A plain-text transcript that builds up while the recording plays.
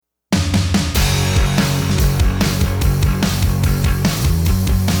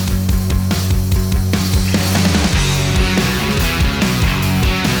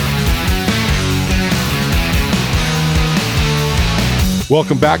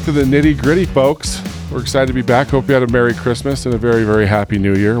Welcome back to the Nitty Gritty, folks. We're excited to be back. Hope you had a Merry Christmas and a very, very Happy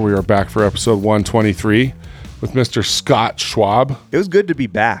New Year. We are back for episode 123 with Mr. Scott Schwab. It was good to be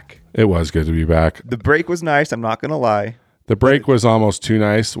back. It was good to be back. The break was nice. I'm not going to lie. The break was almost too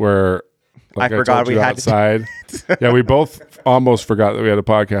nice where I forgot we had outside. Yeah, we both almost forgot that we had a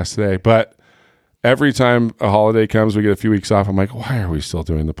podcast today. But every time a holiday comes, we get a few weeks off. I'm like, why are we still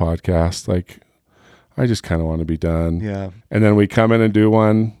doing the podcast? Like, I just kind of want to be done. Yeah. And then we come in and do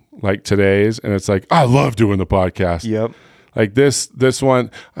one like today's, and it's like, I love doing the podcast. Yep. Like this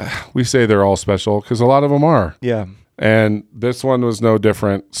one, we say they're all special because a lot of them are. Yeah. And this one was no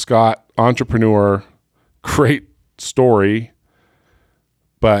different. Scott, entrepreneur, great story.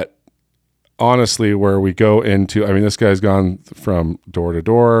 But honestly, where we go into, I mean, this guy's gone from door to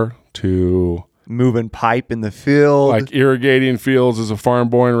door to moving pipe in the field, like irrigating fields as a farm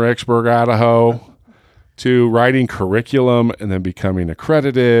boy in Rexburg, Idaho, to writing curriculum and then becoming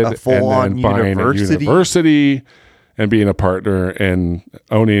accredited, a full-on and then buying a university and being a partner and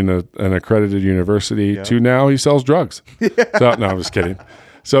owning an accredited university. To now he sells drugs. So no, I'm just kidding.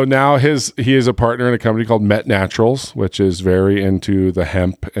 So now he is a partner in a company called Mett Naturals, which is very into the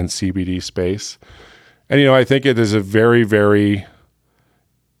hemp and CBD space. And, I think it is a very, very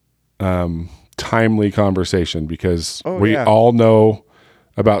timely conversation because we all know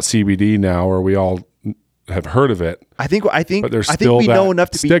about CBD now, or we all have heard of it. I think but there's I think still we that know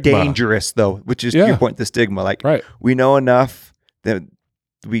enough to stigma. be dangerous, though, which is to your point, the stigma. Like, right. We know enough that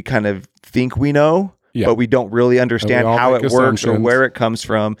we kind of think we know, but we don't really understand how it works or where it comes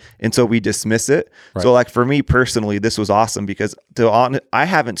from, and so we dismiss it. Right. So, like, for me personally, this was awesome because I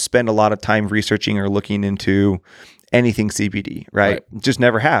haven't spent a lot of time researching or looking into anything CBD. Right? Just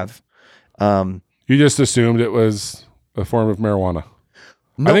never have. You just assumed it was a form of marijuana.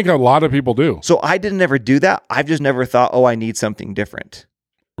 No. I think a lot of people do. So I didn't ever do that. I've just never thought, I need something different.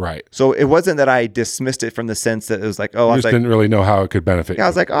 Right. So it wasn't that I dismissed it from the sense that it was like, I didn't really know how it could benefit you. I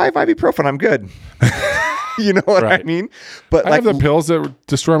was like, I have ibuprofen, I'm good. You know what I mean? But I have the pills that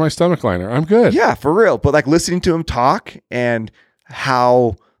destroy my stomach liner. I'm good. Yeah, for real. But like listening to him talk and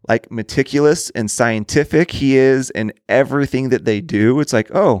how like meticulous and scientific he is and everything that they do, it's like,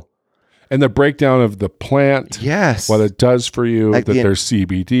 and the breakdown of the plant, what it does for you, like there's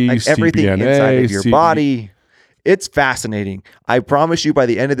CBD, like everything CBNA, inside of your body. It's fascinating. I promise you by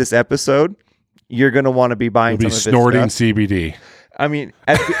the end of this episode, you're going to want to be buying some of this snorting stuff. CBD. I mean,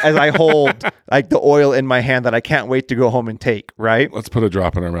 as I hold like the oil in my hand that I can't wait to go home and take, right? Let's put a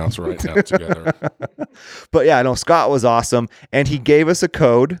drop in our mouths right now together. But yeah, no, Scott was awesome. And he gave us a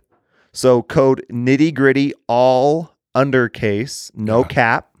code. So code nitty gritty, all undercase, no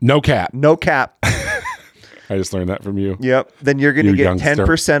cap. No cap. No cap. I just learned that from you. Yep. Then you're going to get youngster.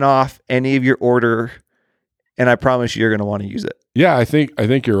 10% off any of your order. And I promise you're going to want to use it. Yeah, I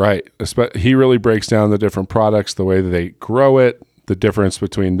think you're right. He really breaks down the different products, the way that they grow it, the difference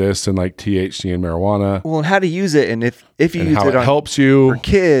between this and like THC and marijuana. Well, and how to use it, and if you use it helps you for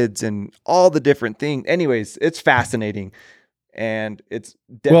kids and all the different things. Anyways, it's fascinating, and it's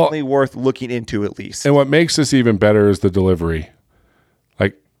definitely worth looking into at least. And what makes this even better is the delivery.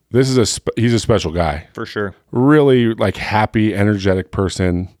 Like he's a special guy for sure. Really like happy, energetic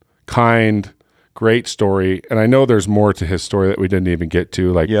person, kind. Great story. And I know there's more to his story that we didn't even get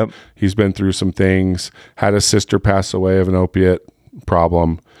to. Like he's been through some things, had a sister pass away of an opiate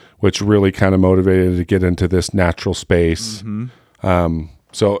problem, which really kind of motivated to get into this natural space. Mm-hmm.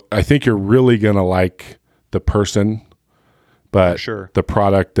 So I think you're really going to like the person, but the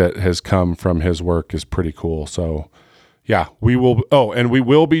product that has come from his work is pretty cool. So yeah, we will. And we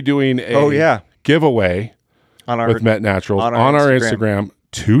will be doing a giveaway with Mett Naturals on our Instagram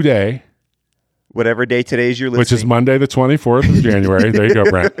today. Whatever day today's you're listening. Which is Monday the 24th of January. There you go,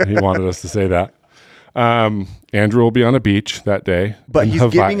 Brent. He wanted us to say that. Andrew will be on a beach that day. But he's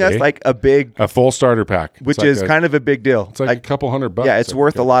giving us like a full starter pack. Which is kind of a big deal. It's like a couple $100. Yeah, it's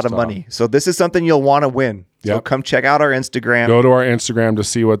worth a lot of money. So this is something you'll want to win. So come check out our Instagram. Go to our Instagram to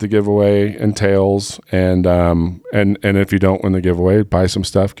see what the giveaway entails. And if you don't win the giveaway, buy some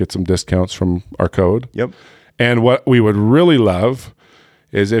stuff, get some discounts from our code. Yep. And what we would really love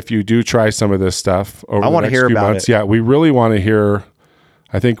is if you do try some of this stuff over the next few months. Yeah, we really want to hear.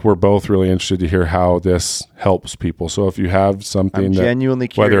 I think we're both really interested to hear how this helps people. So if you have something genuinely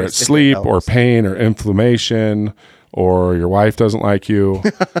curious, whether it's sleep or pain or inflammation or your wife doesn't like you,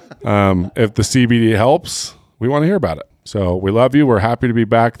 if the CBD helps, we want to hear about it. So we love you. We're happy to be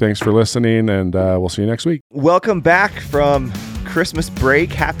back. Thanks for listening, and we'll see you next week. Welcome back from Christmas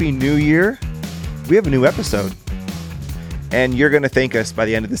break. Happy New Year. We have a new episode. and you're going to thank us by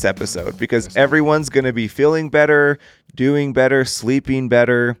the end of this episode, because everyone's going to be feeling better, doing better, sleeping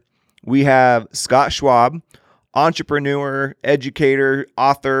better. We have Scott Schwab, entrepreneur, educator,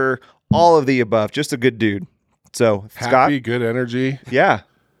 author, all of the above. Just a good dude. So, happy, Scott, good energy. Yeah.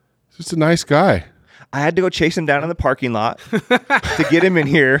 Just a nice guy. I had to go chase him down in the parking lot to get him in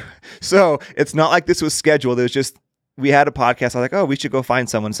here. So it's not like this was scheduled. It was just, we had a podcast. I was like, oh, we should go find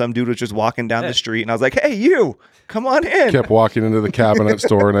someone. Some dude was just walking down the street. And I was like, hey, you, come on in. Kept walking into the cabinet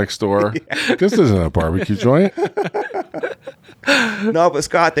store next door. Yeah. This isn't a barbecue joint. No, but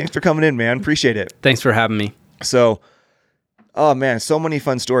Scott, thanks for coming in, man. Appreciate it. Thanks for having me. So, oh man, so many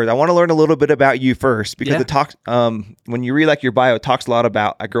fun stories. I want to learn a little bit about you first, because it talks, when you read like your bio, it talks a lot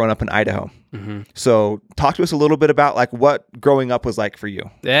about growing up in Idaho. Mm-hmm. So talk to us a little bit about like what growing up was like for you.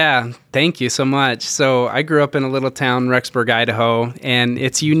 Yeah, thank you so much. So I grew up in a little town, Rexburg, Idaho, and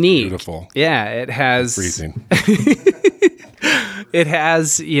it's unique. Beautiful. Yeah, it has freezing. It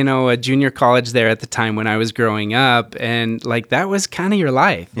has, a junior college there at the time when I was growing up, and like that was kind of your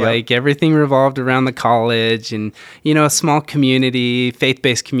life. Yep. Like everything revolved around the college, and a small community,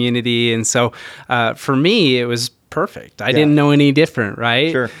 faith-based community, and so for me it was perfect. I didn't know any different,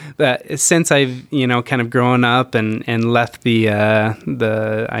 right? Sure. Since I've kind of grown up and left the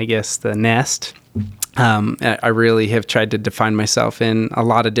nest. I really have tried to define myself in a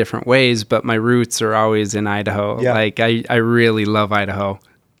lot of different ways, but my roots are always in Idaho. Yeah. Like I really love Idaho.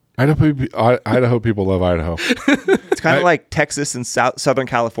 Idaho people love Idaho. It's kind of like Texas and Southern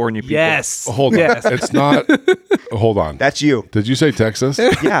California people. Yes. Hold on. Yes. It's not. Hold on. That's you. Did you say Texas?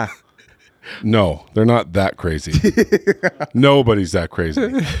 Yeah. No, they're not that crazy. Nobody's that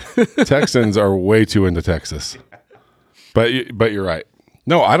crazy. Texans are way too into Texas. But you're right.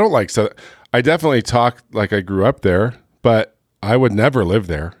 No, I don't like Southern. I definitely talk like I grew up there, but I would never live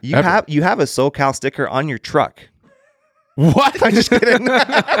there. You have a SoCal sticker on your truck. What? I'm just kidding.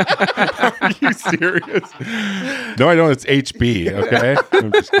 Are you serious? No, I don't. It's HB. Okay,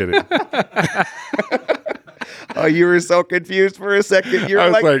 I'm just kidding. Oh, you were so confused for a second. You're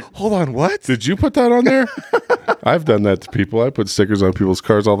like, hold on, what? Did you put that on there? I've done that to people. I put stickers on people's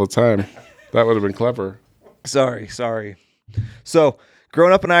cars all the time. That would have been clever. Sorry. So,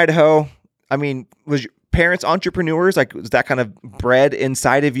 growing up in Idaho, I mean, was your parents entrepreneurs? Like, was that kind of bred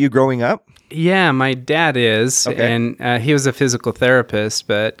inside of you growing up? Yeah, my dad is, and he was a physical therapist,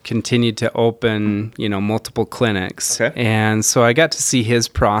 but continued to open, multiple clinics. Okay. And so I got to see his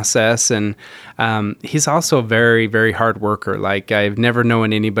process, and he's also a very, very hard worker. Like, I've never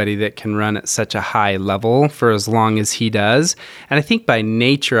known anybody that can run at such a high level for as long as he does. And I think by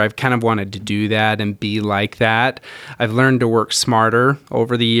nature, I've kind of wanted to do that and be like that. I've learned to work smarter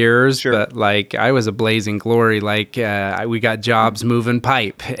over the years, sure. But like, I was a blazing glory. Like, we got jobs moving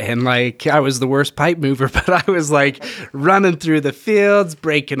pipe, and like, I was the worst pipe mover, but I was like running through the fields,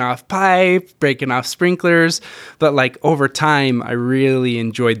 breaking off pipe, breaking off sprinklers. But like over time, I really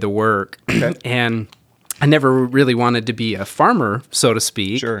enjoyed the work. Okay. And I never really wanted to be a farmer, so to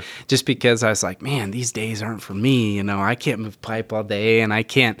speak, sure. Just because I was like, man, these days aren't for me. I can't move pipe all day, and I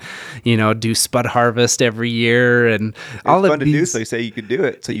can't, do spud harvest every year, and all of these. It's fun to do, so you say you could do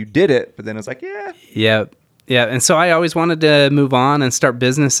it, so you did it, but then it's like, yeah. Yep. Yeah, and so I always wanted to move on and start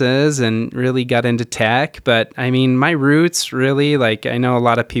businesses and really got into tech. But I mean, my roots really, like, I know a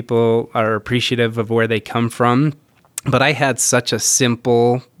lot of people are appreciative of where they come from. But I had such a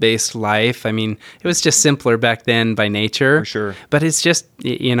simple-based life. I mean, it was just simpler back then by nature. For sure. But it's just,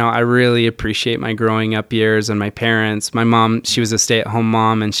 I really appreciate my growing up years and my parents. My mom, she was a stay-at-home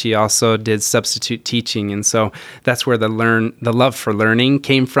mom, and she also did substitute teaching. And so that's where the love for learning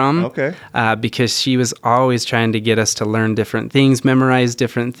came from. Okay. Because she was always trying to get us to learn different things, memorize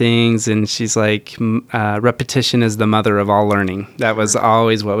different things. And she's like, repetition is the mother of all learning. That was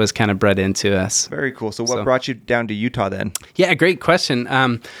always what was kind of bred into us. Very cool. So what brought you down to Utah then? Yeah, great question.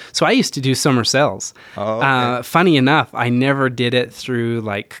 So I used to do summer sales. Oh, okay. Funny enough, I never did it through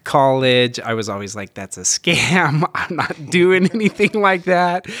like college. I was always like, that's a scam. I'm not doing anything like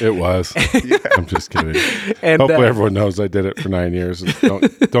that. It was. Yeah. I'm just kidding. And, hopefully everyone knows I did it for 9 years.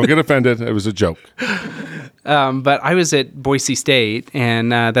 Don't get offended. It was a joke. But I was at Boise State,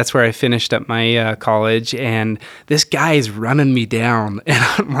 and that's where I finished up my college, and this guy's running me down, and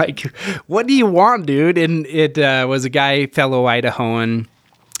I'm like, what do you want, dude? And it was a guy, fellow Idahoan,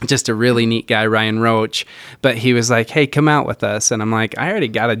 just a really neat guy, Ryan Roach, but he was like, hey, come out with us. And I'm like, I already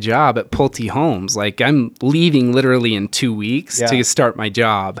got a job at Pulte Homes. Like, I'm leaving literally in 2 weeks to start my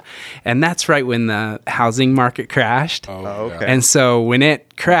job. And that's right when the housing market crashed. Oh, okay. And so when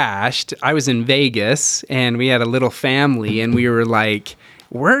it crashed, I was in Vegas, and we had a little family, and we were like,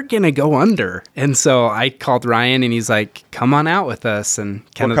 we're going to go under. And so I called Ryan and he's like, come on out with us. And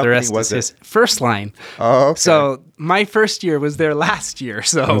kind of the rest is his First Line. Oh, okay. So my first year was there last year.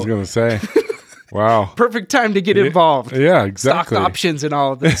 So I was going to say, wow. Perfect time to get involved. Yeah, exactly. Stock options and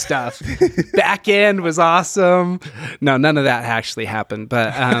all of this stuff. Back end was awesome. No, none of that actually happened.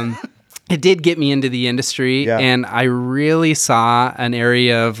 But it did get me into the industry, and I really saw an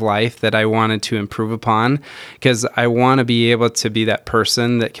area of life that I wanted to improve upon, because I want to be able to be that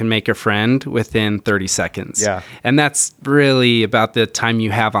person that can make a friend within 30 seconds. Yeah. And that's really about the time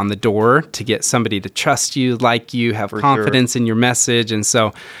you have on the door to get somebody to trust you, like you, have confidence in your message. And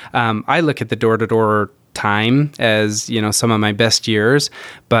so I look at the door-to-door time as, you know, some of my best years,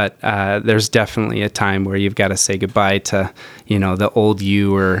 but there's definitely a time where you've got to say goodbye to, you know, the old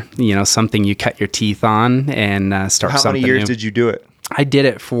you, or, you know, something you cut your teeth on, and start something new. How many years did you do it? I did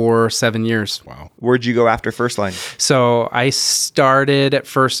it for 7 years. Wow. Where'd you go after First Line? So I started at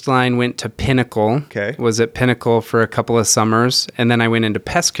First Line, went to Pinnacle. Okay. Was at Pinnacle for a couple of summers. And then I went into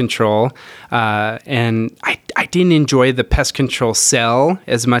pest control. And I didn't enjoy the pest control sell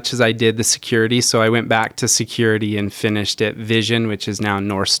as much as I did the security. So I went back to security and finished at Vision, which is now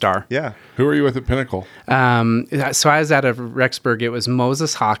North Star. Yeah. Who were you with at Pinnacle? So I was out of Rexburg. It was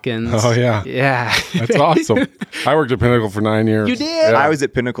Moses Hawkins. Oh, yeah. Yeah. That's awesome. I worked at Pinnacle for 9 years. You did? Yeah. I was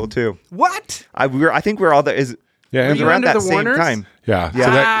at Pinnacle too. What? I think we're all there. Yeah, we were around that same Warners? time.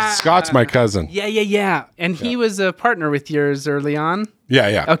 Yeah. So Scott's my cousin. Yeah. And he was a partner with yours early on?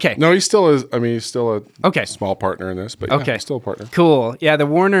 Yeah. Okay. No, he still is. I mean, he's still a Okay. small partner in this, but Okay. still a partner. Cool. Yeah, the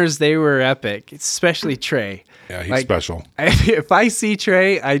Warners, they were epic, especially Trey. Yeah, he's special. If I see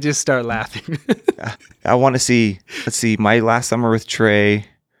Trey, I just start laughing. I want to see, let's see, my last summer with Trey,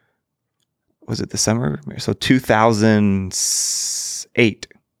 was it the summer? So 2008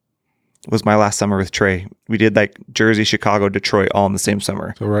 was my last summer with Trey. We did like Jersey, Chicago, Detroit all in the same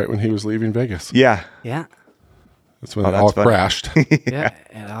summer. So right when he was leaving Vegas. Yeah. Yeah. That's when it all crashed. Yeah.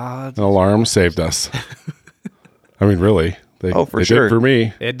 An alarm saved us. I mean, really. They sure. did for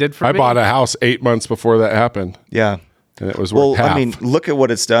me. It did for me. I bought a house 8 months before that happened. Yeah. And it was worth half. I mean, look at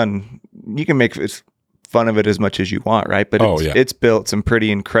what it's done. You can make fun of it as much as you want, right? But it's built some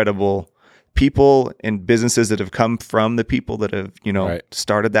pretty incredible people and businesses that have come from the people that have,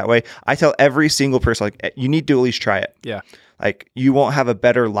 started that way. I tell every single person, like, you need to at least try it. Yeah. Like, you won't have a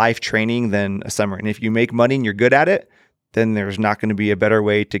better life training than a summer. And if you make money and you're good at it, then there's not going to be a better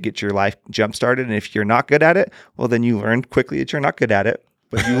way to get your life jump started. And if you're not good at it, well, then you learned quickly that you're not good at it.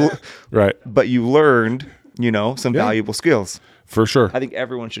 But you but you learned, some valuable skills. For sure. I think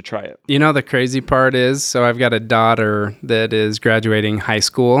everyone should try it. The crazy part is, so I've got a daughter that is graduating high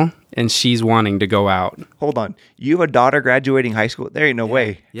school, and she's wanting to go out. Hold on. You have a daughter graduating high school? There ain't no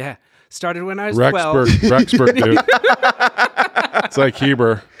way. Yeah. Started when I was 12. Rexburg, dude. It's like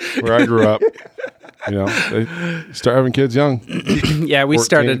Heber, where I grew up. They start having kids young. Yeah, we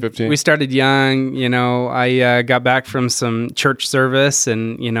 14, 15. We started young. I got back from some church service,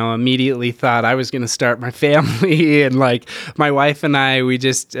 and immediately thought I was going to start my family, and like my wife and I, we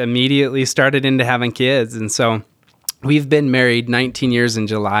just immediately started into having kids, and so we've been married 19 years in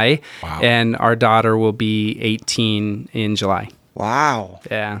July. Wow. And our daughter will be 18 in July. Wow.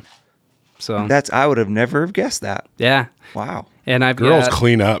 Yeah. So I would have never guessed that. Yeah. Wow. And girls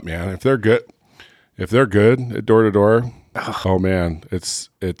clean up, man. If they're good at door to door, oh man, it's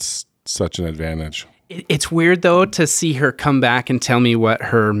such an advantage. It's weird though to see her come back and tell me what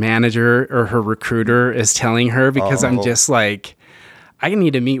her manager or her recruiter is telling her, because I'm just like, I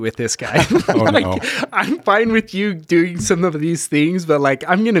need to meet with this guy. No. I'm fine with you doing some of these things, but like,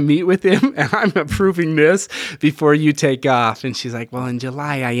 I'm going to meet with him and I'm approving this before you take off. And she's like, well, in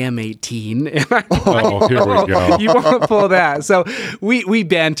July, I am 18. And I'm like, here we go. You won't pull that. So we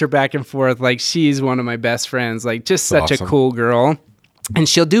banter back and forth. Like, she's one of my best friends, like just such a cool girl. And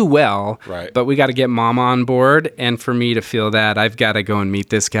she'll do well, right? But we got to get mama on board. And for me to feel that, I've got to go and meet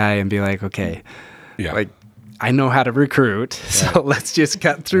this guy and be like, okay, like, I know how to recruit, so let's just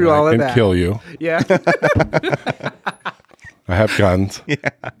cut through all of that. I can kill you. Yeah. I have guns. Yeah.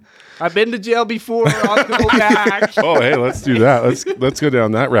 I've been to jail before. I'll go back. Oh, hey, let's do that. Let's go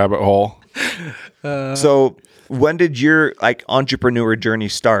down that rabbit hole. So when did your entrepreneur journey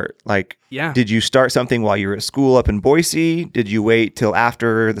start? Did you start something while you were at school up in Boise? Did you wait till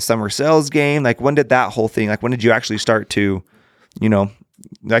after the summer sales game? When did that whole thing, when did you actually start to,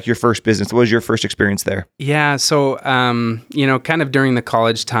 like your first business? What was your first experience there? Yeah. So, kind of during the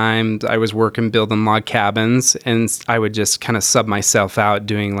college time, I was working building log cabins, and I would just kind of sub myself out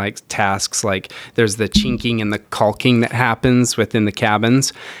doing like tasks like there's the chinking and the caulking that happens within the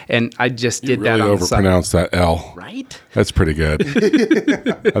cabins. And I just did that on the side. You really overpronounced that L. Right? That's pretty good.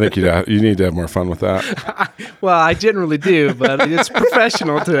 I think you need to have more fun with that. Well, I generally do, but it's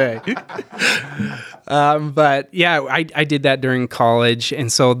professional today. But yeah, I did that during college.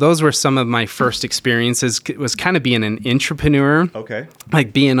 And so those were some of my first experiences. It was kind of being an entrepreneur. Okay.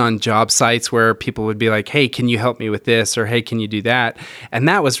 Like being on job sites where people would be like, hey, can you help me with this? Or hey, can you do that? And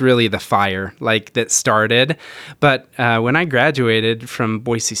that was really the fire like that started. But when I graduated from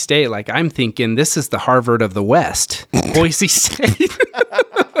Boise State, like I'm thinking this is the Harvard of the West, Boise State.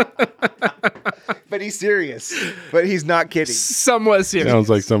 But he's serious. But he's not kidding. Somewhat serious. Sounds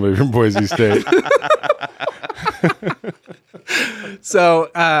like somebody from Boise State. So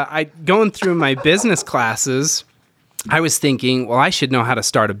going through my business classes, I was thinking, well, I should know how to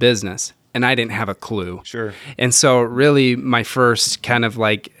start a business. And I didn't have a clue. Sure. And so really my first kind of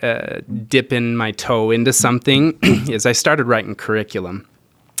like dipping my toe into something is I started writing curriculum.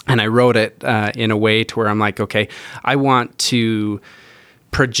 And I wrote it in a way to where I'm like, okay, I want to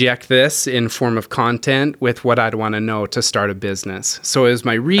project this in form of content with what I'd want to know to start a business. So it was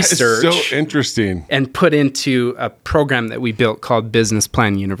my research. It's so interesting. And put into a program that we built called Business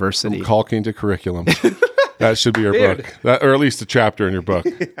Plan University. From caulking to curriculum. That should be your book. Or at least a chapter in your book.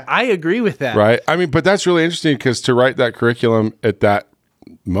 I agree with that. Right? I mean, but that's really interesting because to write that curriculum at that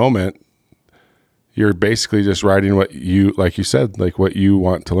moment, you're basically just writing what you, like you said, like what you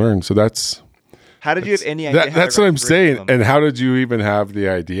want to learn. So that's... How did you have any idea? That's what I'm saying. And how did you even have the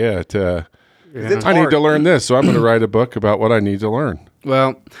idea to, I need to learn this, so I'm going to write a book about what I need to learn?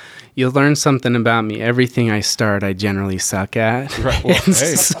 Well, you'll learn something about me. Everything I start, I generally suck at. Right. Well,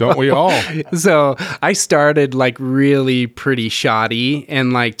 hey, don't we all? So I started like really pretty shoddy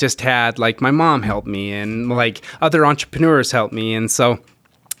and like just had like my mom help me and like other entrepreneurs help me. And so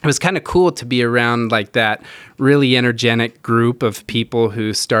it was kind of cool to be around like that really energetic group of people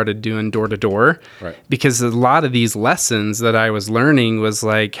who started doing door to door. Right. Because a lot of these lessons that I was learning was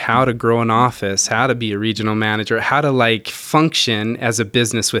like how to grow an office, how to be a regional manager, how to like function as a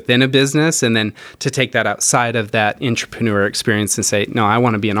business within a business, and then to take that outside of that entrepreneur experience and say, no, I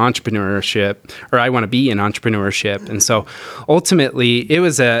want to be in entrepreneurship, or I want to be in entrepreneurship. And so ultimately it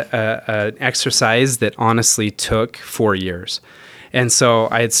was an exercise that honestly took 4 years. And so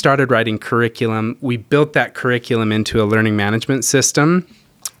I had started writing curriculum. We built that curriculum into a learning management system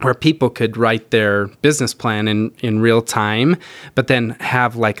where people could write their business plan in real time, but then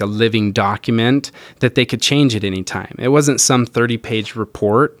have like a living document that they could change at any time. It wasn't some 30-page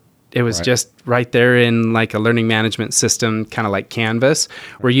report. It was just right there in like a learning management system, kind of like Canvas,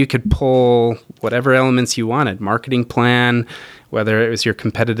 where you could pull whatever elements you wanted, marketing plan, whether it was your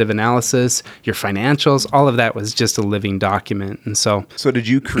competitive analysis, your financials, all of that was just a living document. And so did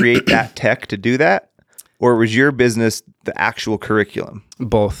you create that tech to do that? Or was your business the actual curriculum?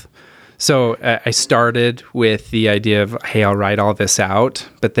 Both. So I started with the idea of, hey, I'll write all this out.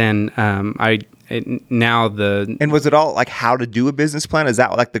 But then And was it all like how to do a business plan? Is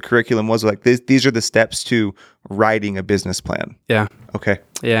that like the curriculum was like, these are the steps to writing a business plan? Yeah. Okay.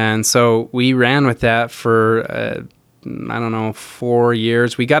 Yeah. And so we ran with that for 4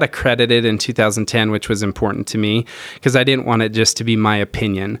 years. We got accredited in 2010, which was important to me because I didn't want it just to be my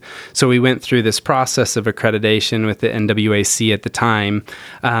opinion. So we went through this process of accreditation with the NWAC at the time.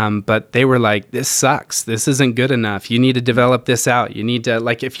 But they were like, this sucks. This isn't good enough. You need to develop this out. You need to,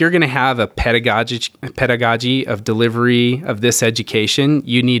 like, if you're going to have a pedagogy of delivery of this education,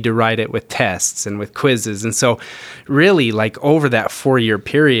 you need to write it with tests and with quizzes. And so really like over that 4-year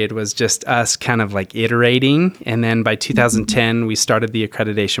period was just us kind of like iterating. And then by 2010, we started the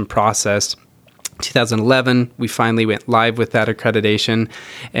accreditation process. 2011, we finally went live with that accreditation,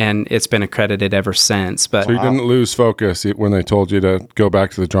 and it's been accredited ever since. But so you didn't lose focus when they told you to go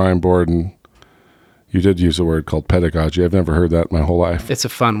back to the drawing board, and you did use a word called pedagogy. I've never heard that in my whole life. It's a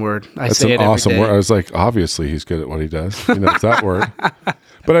fun word. That's say an awesome word. I was like, obviously he's good at what he does. It's that word.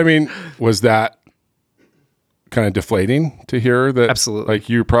 But I mean, was that kind of deflating to hear that? Absolutely. Like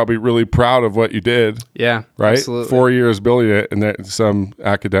you're probably really proud of what you did. Yeah. Right? Absolutely. 4 years building it, and that some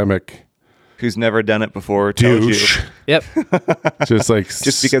academic who's never done it before tells you. Yep.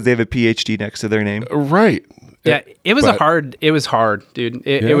 just because they have a PhD next to their name. Right. Yeah, it was hard, dude.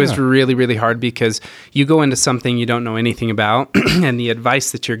 It was really, really hard because you go into something you don't know anything about, and the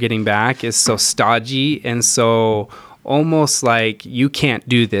advice that you're getting back is so stodgy and so almost like, you can't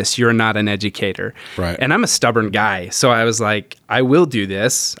do this. You're not an educator. Right. And I'm a stubborn guy. So I was like, I will do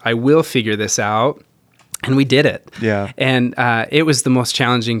this. I will figure this out. And we did it. Yeah. And it was the most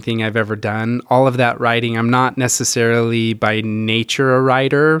challenging thing I've ever done. All of that writing, I'm not necessarily by nature a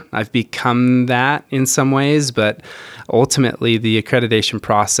writer. I've become that in some ways, but ultimately the accreditation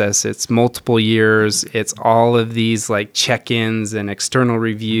process, it's multiple years. It's all of these like check-ins and external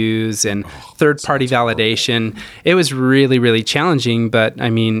reviews and third-party validation. It was really, really challenging, but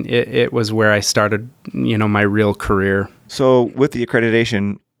I mean, it was where I started, my real career. So with the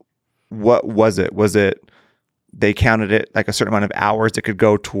accreditation, what was it? Was it they counted it like a certain amount of hours that could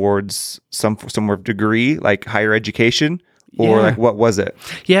go towards some sort of degree, like higher education, or like what was it?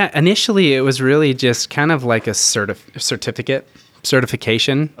 Yeah, initially it was really just kind of like a certification.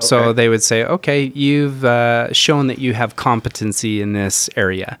 Okay. So they would say, okay, you've shown that you have competency in this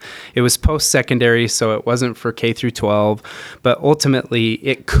area. It was post-secondary, so it wasn't for K through 12, but ultimately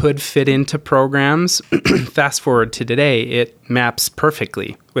it could fit into programs. Fast forward to today, it maps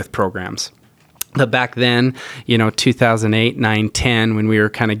perfectly with programs. But back then, 2008, 9, 10, when we were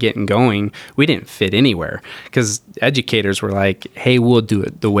kind of getting going, we didn't fit anywhere because educators were like, hey, we'll do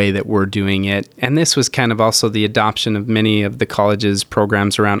it the way that we're doing it. And this was kind of also the adoption of many of the college's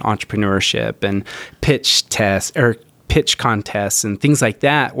programs around entrepreneurship and pitch contests and things like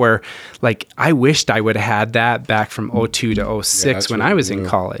that, where like I wished I would have had that back from 02 to 06 when I was in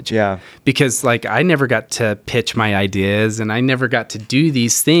college. Yeah. Because like I never got to pitch my ideas and I never got to do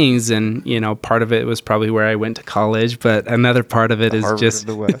these things. And, part of it was probably where I went to college, but another part of it is Harvard just... of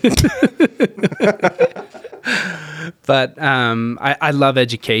the West. But I love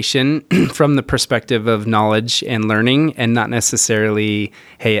education from the perspective of knowledge and learning, and not necessarily,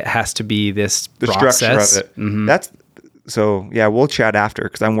 hey, it has to be this process. Structure of it. Mm-hmm. So yeah, we'll chat after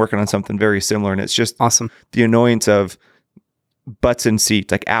because I'm working on something very similar, and it's just awesome. The annoyance of butts and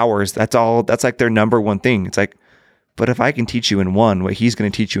seats, like hours. That's like their number one thing. It's like, but if I can teach you in one, what he's going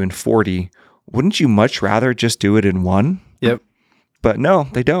to teach you in 40, wouldn't you much rather just do it in one? Yep. But no,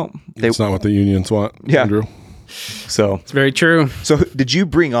 they don't. It's not what the unions want, Andrew. So it's very true. So did you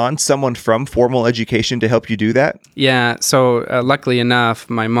bring on someone from formal education to help you do that? Yeah. So luckily enough,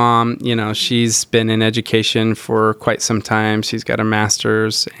 my mom, she's been in education for quite some time. She's got a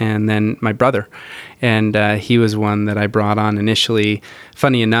master's, and then my brother. And he was one that I brought on initially.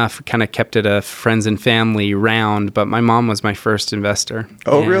 Funny enough, kind of kept it a friends and family round, but my mom was my first investor.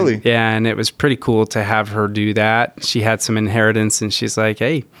 Oh, really? Yeah. And it was pretty cool to have her do that. She had some inheritance, and she's like,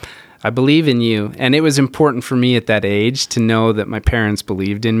 hey, I believe in you. And it was important for me at that age to know that my parents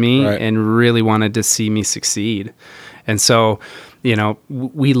believed in me and really wanted to see me succeed. And so,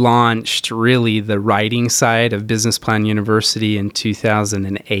 we launched really the writing side of Business Plan University in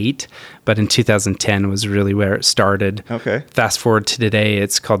 2008, but in 2010 was really where it started. Okay. Fast forward to today,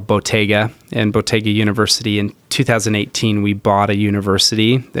 it's called Bottega and Bottega University. In 2018, we bought a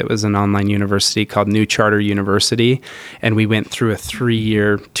university that was an online university called New Charter University, and we went through a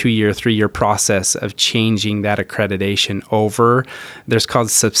 3-year process of changing that accreditation over. There's called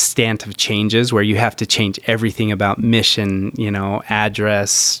substantive changes, where you have to change everything about mission,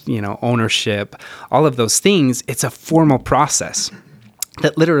 address, ownership, all of those things. It's a formal process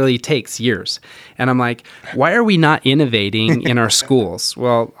that literally takes years. And I'm like, why are we not innovating in our schools?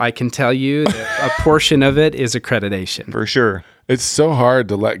 Well, I can tell you that a portion of it is accreditation. For sure. It's so hard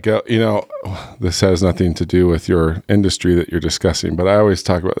to let go. This has nothing to do with your industry that you're discussing, but I always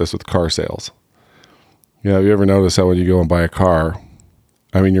talk about this with car sales. Have you ever noticed how when you go and buy a car,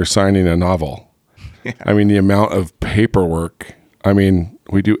 you're signing a novel. Yeah. The amount of paperwork.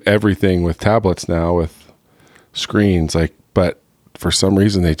 We do everything with tablets now with screens, but for some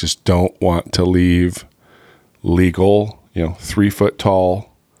reason they just don't want to leave legal, 3 foot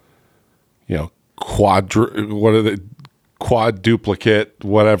tall, quad duplicate,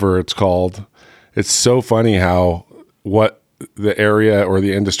 whatever it's called. It's so funny how what the area or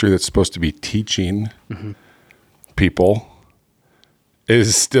the industry that's supposed to be teaching people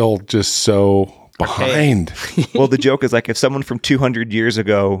is still just so behind. Well, the joke is like if someone from 200 years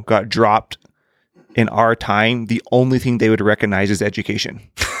ago got dropped in our time, the only thing they would recognize is education.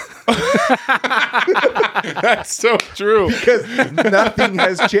 That's so true. Because nothing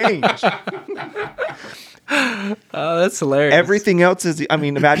has changed. Oh, that's hilarious. Everything else is,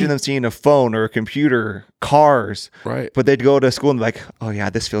 imagine them seeing a phone or a computer, cars. Right. But they'd go to school and be like, oh yeah,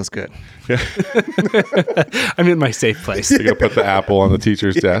 this feels good. I'm in my safe place. To go put the apple on the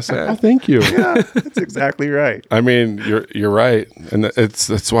teacher's desk. Oh, thank you. Yeah, that's exactly right. You're right. And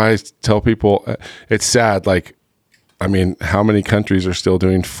that's why I tell people it's sad. How many countries are still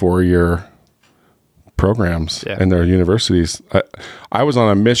doing 4-year programs in their universities. I was on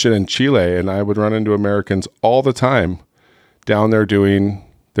a mission in Chile, and I would run into Americans all the time down there doing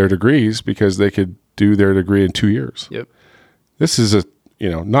their degrees because they could do their degree in 2 years. Yep. This is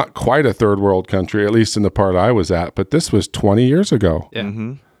not quite a third world country, at least in the part I was at, but this was 20 years ago. Yeah.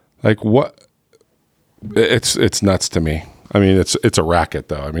 Mm-hmm. Like what? It's nuts to me. I mean, it's a racket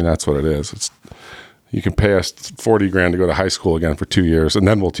though. I mean, that's what it is. You can pay us $40,000 to go to high school again for 2 years, and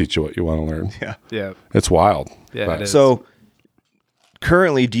then we'll teach you what you want to learn. Yeah. Yeah. It's wild. Yeah. It is. So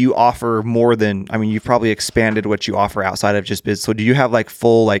currently, do you offer more than, I mean, you've probably expanded what you offer outside of just business. So do you have like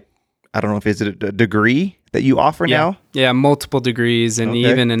full, like, I don't know if it's a degree that you offer now? Yeah, multiple degrees and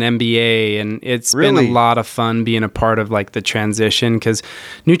even an MBA. And it's been a lot of fun being a part of like the transition because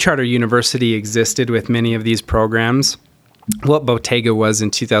New Charter University existed with many of these programs. What Bottega was in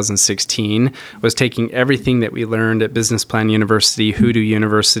 2016 was taking everything that we learned at Business Plan University, Hoodoo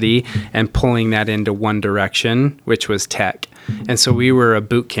University, and pulling that into one direction, which was tech. And so we were a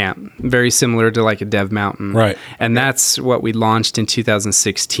boot camp, very similar to like a Dev Mountain. Right. And that's what we launched in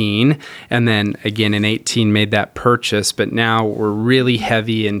 2016. And then again in 18 made that purchase, but now we're really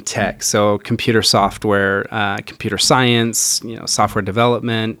heavy in tech. So computer software, computer science, software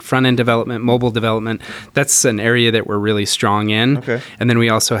development, front-end development, mobile development. That's an area that we're really strong in. Okay. And then we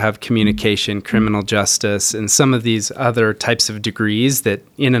also have communication, criminal justice, and some of these other types of degrees that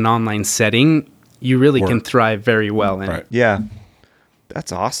in an online setting, you really can thrive very well in. Right. Yeah.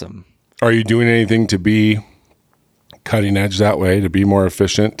 That's awesome. Are you doing anything to be cutting edge that way, to be more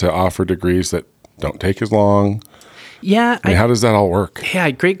efficient, to offer degrees that don't take as long? Yeah. I mean, how does that all work? Yeah,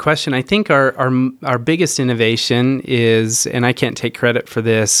 great question. I think our biggest innovation is, and I can't take credit for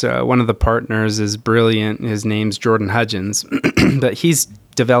this, one of the partners is brilliant. His name's Jordan Hudgens, but he's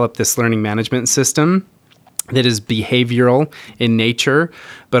developed this learning management system that is behavioral in nature,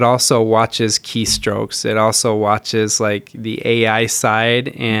 but also watches keystrokes. It also watches like the AI side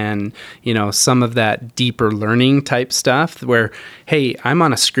and, some of that deeper learning type stuff where, hey, I'm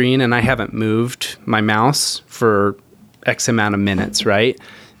on a screen and I haven't moved my mouse for X amount of minutes, right?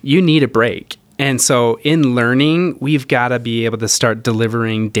 You need a break. And so in learning, we've got to be able to start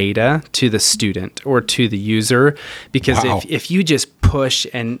delivering data to the student or to the user, because if you just push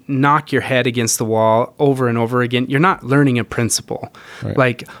and knock your head against the wall over and over again, you're not learning a principle. Right.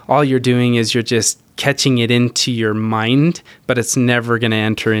 Like all you're doing is you're just catching it into your mind, but it's never going to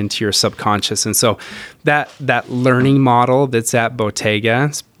enter into your subconscious. And so that learning model that's at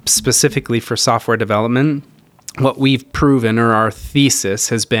Bottega, specifically for software development, what we've proven, or our thesis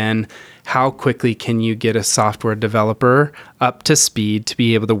has been, how quickly can you get a software developer up to speed to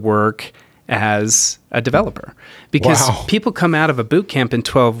be able to work as a developer? Because people come out of a boot camp in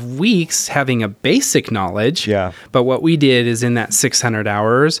 12 weeks having a basic knowledge. Yeah. But what we did is in that 600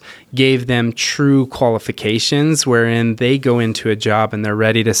 hours, gave them true qualifications wherein they go into a job and they're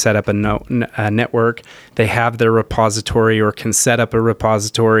ready to set up a network. They have their repository or can set up a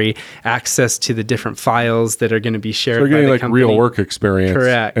repository, access to the different files that are going to be shared. So they're getting by the like company. real work experience.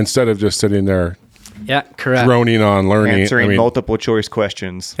 Correct. Instead of just sitting there droning on learning. Answering multiple choice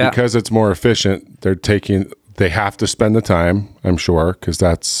questions. Yeah. Because it's more efficient, they have to spend the time, I'm sure, because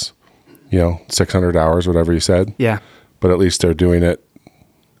that's, 600 hours, whatever you said. Yeah. But at least they're doing it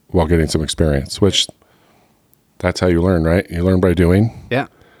while getting some experience, which that's how you learn, right? You learn by doing. Yeah.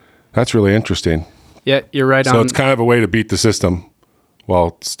 That's really interesting. Yeah, you're right on. So it's kind of a way to beat the system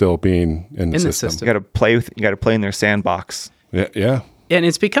while still being in the system. You got to play in their sandbox. Yeah. And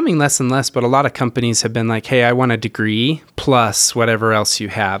it's becoming less and less, but a lot of companies have been like, hey, I want a degree plus whatever else you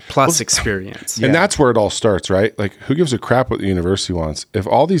have, plus experience. And that's where it all starts, right? Like, who gives a crap what the university wants? If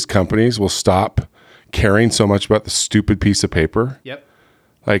all these companies will stop caring so much about the stupid piece of paper,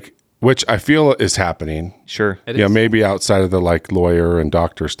 which I feel is happening. Sure. Maybe outside of the like lawyer and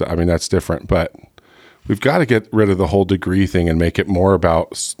doctor stuff. I mean, that's different, but we've got to get rid of the whole degree thing and make it more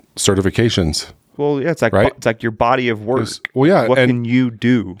about certifications. Well, yeah, it's like it's like your body of work. Well, yeah, what can you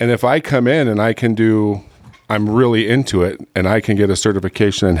do? And if I come in and I'm really into it, and I can get a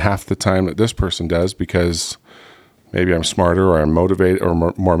certification in half the time that this person does because maybe I'm smarter or I'm motivated or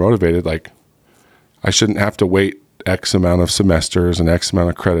more motivated, like I shouldn't have to wait X amount of semesters and X amount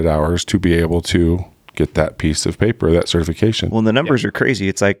of credit hours to be able to get that piece of paper, that certification. Well, the numbers are crazy.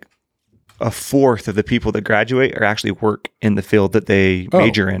 It's like a fourth of the people that graduate are actually work in the field that they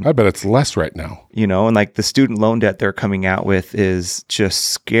major in. I bet it's less right now. And like the student loan debt they're coming out with is just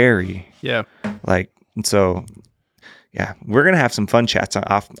scary. Yeah. Like, so yeah, we're going to have some fun chats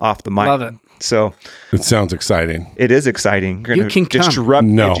off the mic. Love it. So it sounds exciting. It is exciting. You can disrupt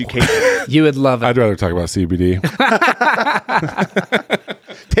education. You would love it. I'd rather talk about CBD.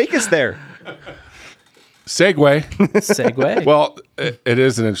 Take us there. Segue. Well, it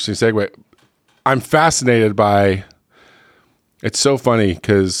is an interesting segue. I'm fascinated by, it's so funny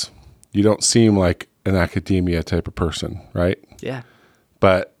because you don't seem like an academia type of person, right? Yeah.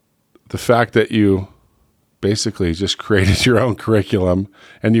 But the fact that you basically just created your own curriculum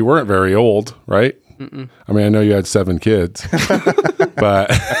and you weren't very old, right? Mm-mm. I mean, I know you had 7 kids, but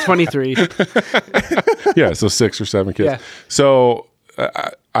 23. Yeah. So 6 or 7 kids. Yeah. So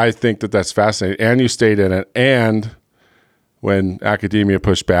I think that that's fascinating. And you stayed in it. And when academia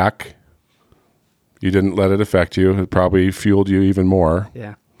pushed back, you didn't let it affect you. It probably fueled you even more.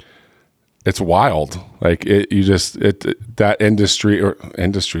 Yeah. It's wild. Like that industry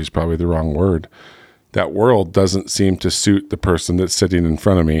is probably the wrong word. That world doesn't seem to suit the person that's sitting in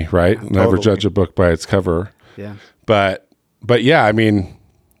front of me, right? Yeah, never judge a book by its cover. Yeah. But yeah, I mean,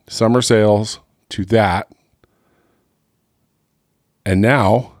 summer sales to that. And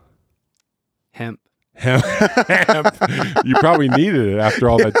now hemp. You probably needed it after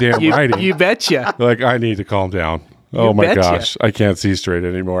all that damn writing. You betcha. Like, I need to calm down. Oh my gosh, I can't see straight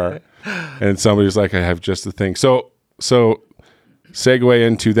anymore. And somebody's like, I have just the thing. So segue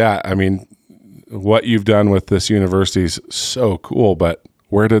into that. I mean, what you've done with this university is so cool, but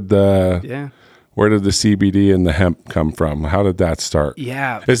where did the CBD and the hemp come from? How did that start?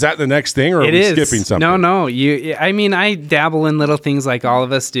 Yeah. Is that the next thing, or are we skipping something? No. I mean, I dabble in little things like all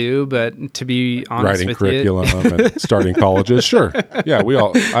of us do, but to be honest with curriculum and starting colleges. Sure. Yeah,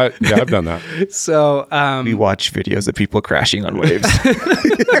 I've done that. So we watch videos of people crashing on waves.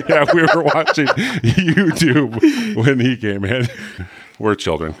 Yeah, we were watching YouTube when he came in. We're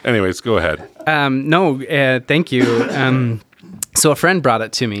children. Anyways, go ahead. Thank you. So a friend brought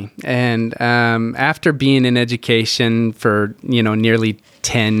it to me, and after being in education for nearly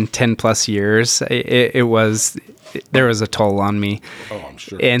 10 plus years, there was a toll on me. Oh, I'm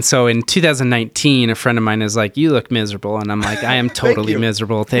sure. And so in 2019, a friend of mine is like, "You look miserable," and I'm like, "I am totally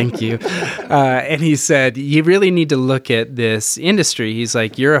miserable. Thank you." And he said, "You really need to look at this industry." He's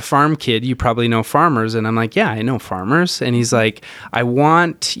like, "You're a farm kid. You probably know farmers." And I'm like, "Yeah, I know farmers." And he's like, "I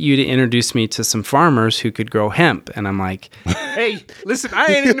want you to introduce me to some farmers who could grow hemp." And I'm like, "Hey, listen, I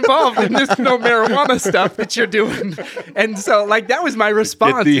ain't involved in this no marijuana stuff that you're doing." And so that was my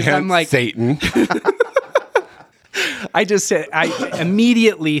response. I'm like, Satan. I just said, I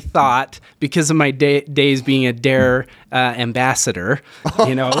immediately thought, because of my days being a DARE ambassador,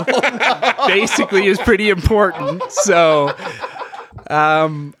 basically is pretty important. So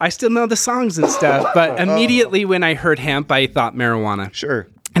I still know the songs and stuff, but immediately when I heard hemp, I thought marijuana. Sure.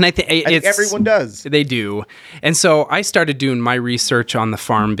 And I think everyone does. They do. And so I started doing my research on the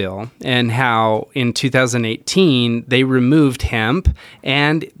Farm Bill and how in 2018 they removed hemp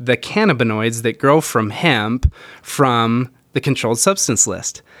and the cannabinoids that grow from hemp from the controlled substance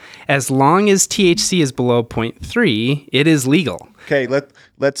list. As long as THC is below 0.3, it is legal. Okay,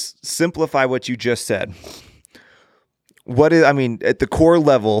 let's simplify what you just said. At the core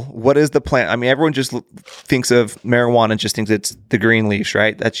level, what is the plant? I mean, everyone just thinks of marijuana and just thinks it's the green leash,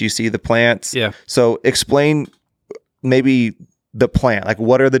 right? That you see the plants. Yeah. So explain maybe the plant, like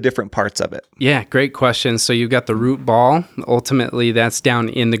what are the different parts of it? Yeah, great question. So you've got the root ball. Ultimately, that's down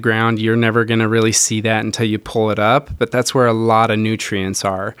in the ground. You're never going to really see that until you pull it up, but that's where a lot of nutrients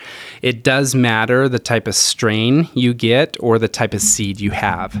are. It does matter the type of strain you get or the type of seed you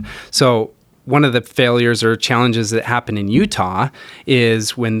have. So one of the failures or challenges that happened in Utah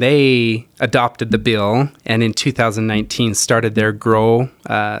is when they adopted the bill and in 2019 started their grow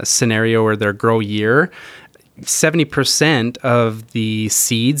scenario or their grow year, 70% of the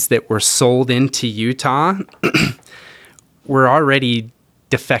seeds that were sold into Utah were already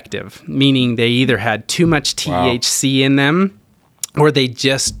defective, meaning they either had too much THC in them or they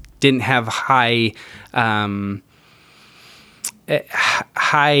just didn't have high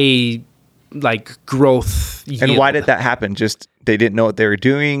growth yield. And why did that happen? Just they didn't know what they were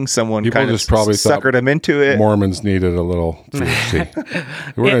doing. Someone People kind just of probably suckered them into it. Mormons needed a little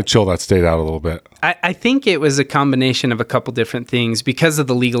THC. We're going to chill that state out a little bit. I think it was a combination of a couple different things. Because of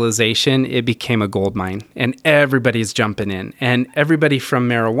the legalization, it became a gold mine and everybody's jumping in. And everybody from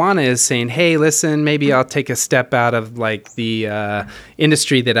marijuana is saying, hey, listen, maybe I'll take a step out of the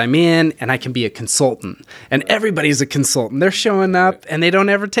industry that I'm in and I can be a consultant. And everybody's a consultant. They're showing up and they don't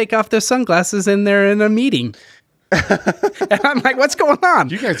ever take off their sunglasses and they're in a meeting. And I'm like, what's going on?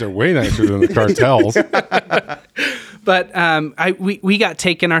 You guys are way nicer than the cartels. But we got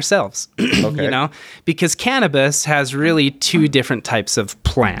taken ourselves, okay. Because cannabis has really two different types of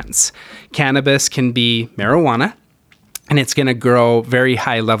plants. Cannabis can be marijuana, and it's going to grow very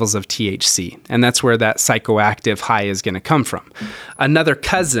high levels of THC, and that's where that psychoactive high is going to come from. Another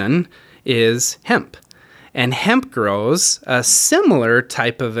cousin is hemp. And hemp grows a similar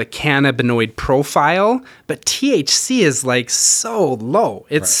type of a cannabinoid profile, but THC is like so low.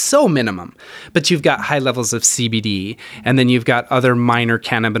 It's so minimum. But you've got high levels of CBD, and then you've got other minor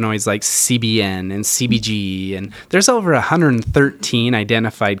cannabinoids like CBN and CBG, and there's over 113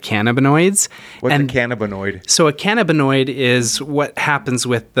 identified cannabinoids. What's a cannabinoid? So a cannabinoid is what happens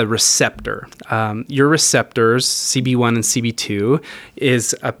with the receptor. Your receptors, CB1 and CB2,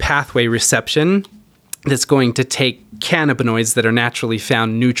 is a pathway reception that's going to take cannabinoids that are naturally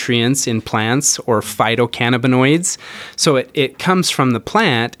found nutrients in plants or phytocannabinoids. So it comes from the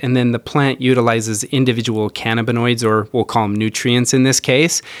plant, and then the plant utilizes individual cannabinoids, or we'll call them nutrients in this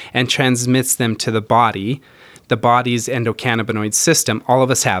case, and transmits them to the body. The body's endocannabinoid system, all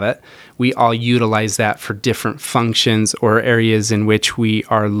of us have it. We all utilize that for different functions or areas in which we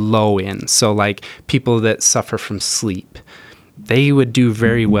are low in. So like people that suffer from sleep, they would do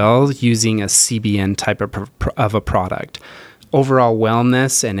very well using a CBN type of a product. Overall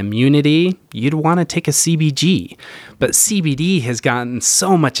wellness and immunity, you'd want to take a CBG. But CBD has gotten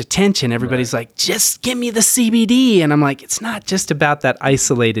so much attention. Everybody's like, just give me the CBD. And I'm like, it's not just about that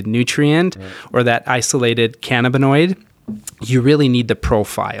isolated nutrient or that isolated cannabinoid. You really need the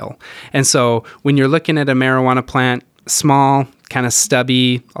profile. And so when you're looking at a marijuana plant, small, kind of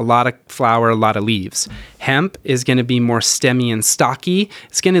stubby, a lot of flower, a lot of leaves. Hemp is going to be more stemmy and stocky.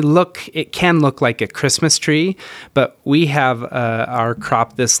 It can look like a Christmas tree, but we have our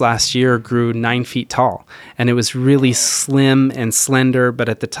crop this last year grew 9 feet tall, and it was really slim and slender, but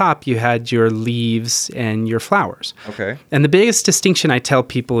at the top you had your leaves and your flowers. Okay. And the biggest distinction I tell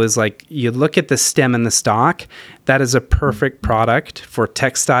people is like, you look at the stem and the stalk, that is a perfect product for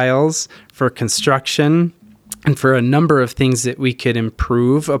textiles, for construction, and for a number of things that we could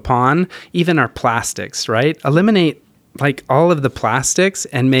improve upon, even our plastics, right? Eliminate like all of the plastics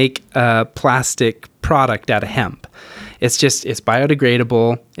and make a plastic product out of hemp. It's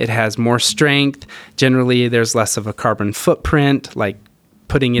biodegradable. It has more strength. Generally, there's less of a carbon footprint, like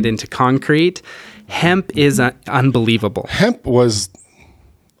putting it into concrete. Hemp is unbelievable. Hemp was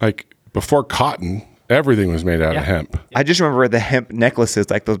like before cotton. Everything was made out of hemp. I just remember the hemp necklaces,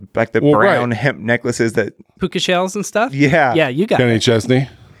 like the brown hemp necklaces that puka shells and stuff. Yeah, yeah, you got Kenny Chesney.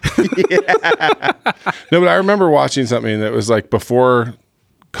 No, but I remember watching something that was like before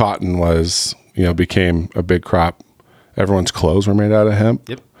cotton became a big crop. Everyone's clothes were made out of hemp.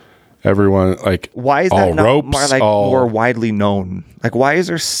 Yep. Everyone why is that not ropes, more widely known? Like, why is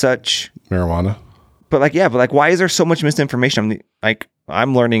there such marijuana? But why is there so much misinformation?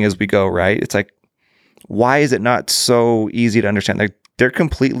 I'm learning as we go, right? It's like, why is it not so easy to understand? They're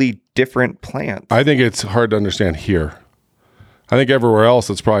completely different plants. I think it's hard to understand here. I think everywhere else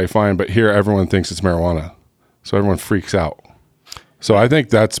it's probably fine, but here everyone thinks it's marijuana. So everyone freaks out. So I think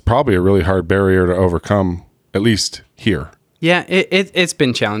that's probably a really hard barrier to overcome, at least here. Yeah, it's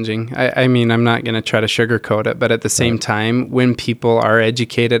been challenging. I mean, I'm not going to try to sugarcoat it, but at the same time, when people are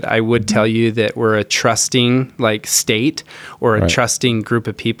educated, I would tell you that we're a trusting state or a trusting group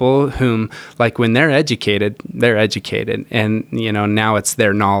of people whom, when they're educated, and now it's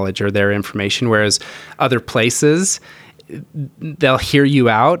their knowledge or their information. Whereas other places, they'll hear you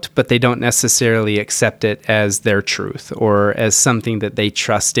out, but they don't necessarily accept it as their truth or as something that they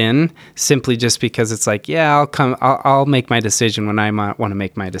trust in, simply just because it's like, yeah, I'll make my decision when I want to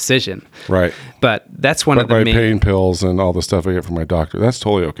make my decision. Right. But that's one of the my main pain pills and all the stuff I get from my doctor. That's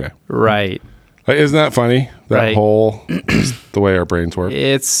totally okay. Right. Isn't that funny? That whole the way our brains work.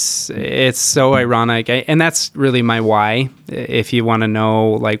 It's so ironic, and that's really my why. If you want to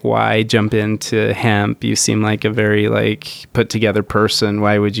know why jump into hemp, you seem like a very put together person.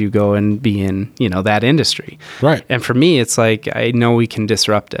 Why would you go and be in that industry? Right. And for me, it's I know we can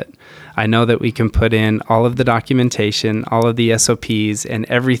disrupt it. I know that we can put in all of the documentation, all of the SOPs, and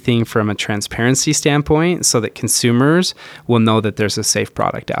everything from a transparency standpoint, so that consumers will know that there's a safe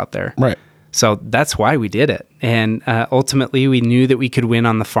product out there. Right. So that's why we did it. And ultimately, we knew that we could win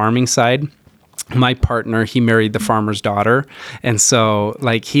on the farming side. My partner, he married the farmer's daughter. And so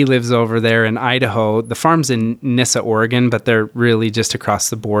he lives over there in Idaho. The farm's in Nissa, Oregon, but they're really just across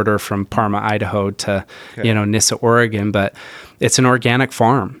the border from Parma, Idaho to, Nissa, Oregon. But it's an organic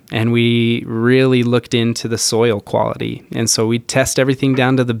farm, and we really looked into the soil quality. And so we test everything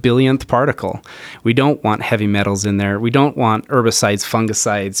down to the billionth particle. We don't want heavy metals in there. We don't want herbicides,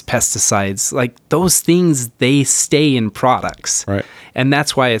 fungicides, pesticides. Those things, they stay in products. Right. And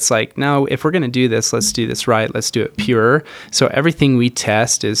that's why it's no, if we're going to do this, let's do this right. Let's do it pure. So everything we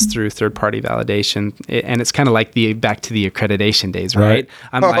test is through third-party validation. And it's kind of back to the accreditation days, right?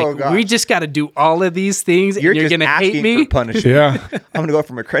 I'm gosh. we just got to do all of these things. You're going to hate me. For punishment. Yeah. I'm going to go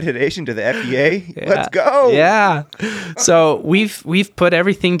from accreditation to the FDA. Yeah. Let's go. Yeah. So we've put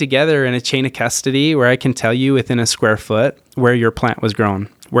everything together in a chain of custody where I can tell you within a square foot where your plant was grown,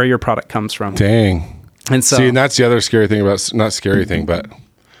 where your product comes from. Dang. And so, see, and that's the other scary thing about, not scary thing, but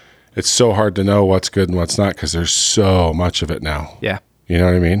it's so hard to know what's good and what's not because there's so much of it now. Yeah. You know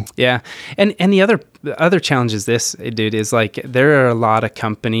what I mean? Yeah. And the other challenge is this, dude, is like there are a lot of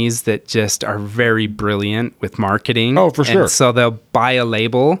companies that just are very brilliant with marketing. Oh, for sure. And so they'll buy a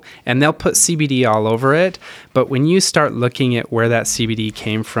label and they'll put CBD all over it. But when you start looking at where that CBD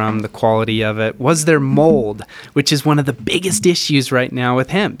came from, the quality of it, was there mold, which is one of the biggest issues right now with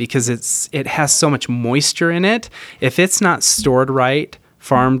hemp because it has so much moisture in it. If it's not stored right,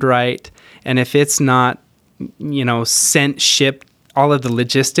 farmed right, and if it's not, sent, shipped, all of the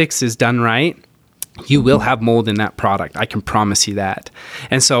logistics is done right, you will have mold in that product. I can promise you that.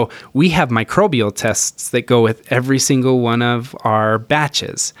 And so we have microbial tests that go with every single one of our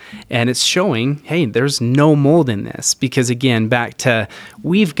batches. And it's showing, hey, there's no mold in this. Because again, back to,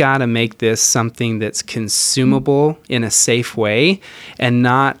 we've got to make this something that's consumable in a safe way and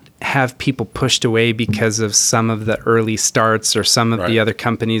not have people pushed away because of some of the early starts or some of the other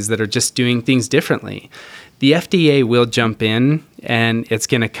companies that are just doing things differently. The FDA will jump in, and it's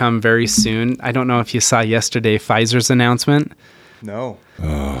going to come very soon. I don't know if you saw yesterday Pfizer's announcement. No.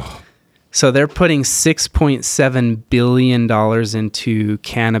 Oh. So they're putting $6.7 billion into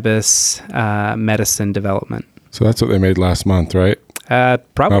cannabis medicine development. So that's what they made last month, right?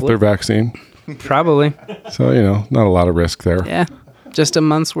 Probably. Off their vaccine? Probably. So, not a lot of risk there. Yeah, just a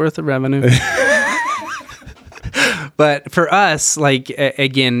month's worth of revenue. But for us, like,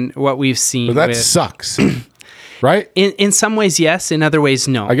 again, what we've seen... But that sucks. Right? In some ways, yes. In other ways,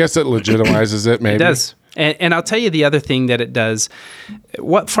 no. I guess it legitimizes it, maybe. It does. And I'll tell you the other thing that it does.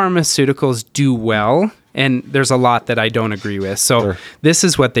 What pharmaceuticals do well, and there's a lot that I don't agree with. So This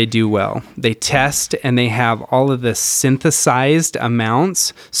is what they do well. They test and they have all of the synthesized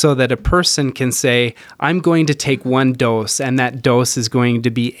amounts so that a person can say, I'm going to take one dose, and that dose is going to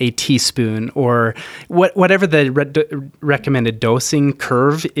be a teaspoon or whatever the recommended dosing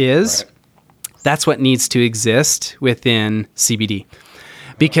curve is. Right. That's what needs to exist within CBD.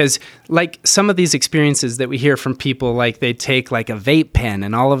 Because like some of these experiences that we hear from people, like they take like a vape pen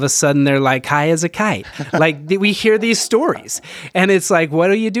and all of a sudden they're like high as a kite. Like we hear these stories and it's like, what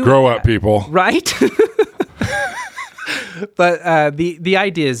do you do? Grow up, people. Right? But the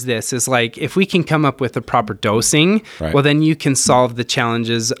idea is this, is like, if we can come up with a proper dosing, well, then you can solve the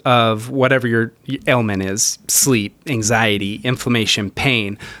challenges of whatever your ailment is, sleep, anxiety, inflammation,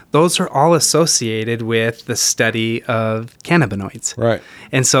 pain. Those are all associated with the study of cannabinoids. Right.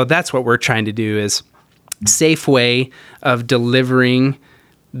 And so that's what we're trying to do, is safe way of delivering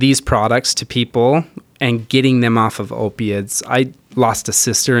these products to people and getting them off of opiates. I lost a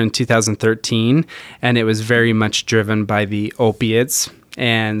sister in 2013, and it was very much driven by the opiates.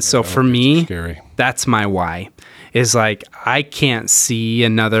 And so for me, that's my why. Is like, I can't see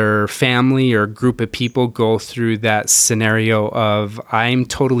another family or group of people go through that scenario of, I'm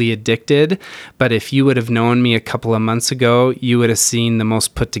totally addicted, but if you would have known me a couple of months ago, you would have seen the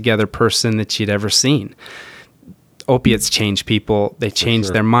most put together person that you'd ever seen. Opiates change people. They change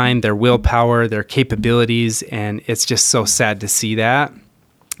their mind, their willpower, their capabilities, and it's just so sad to see that.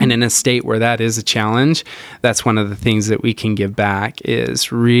 And in a state where that is a challenge, that's one of the things that we can give back,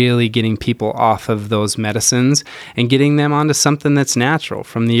 is really getting people off of those medicines and getting them onto something that's natural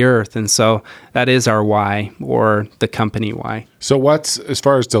from the earth. And so that is our why, or the company why. So what's, as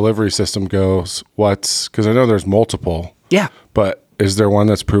far as delivery system goes, because I know there's multiple. Yeah. But is there one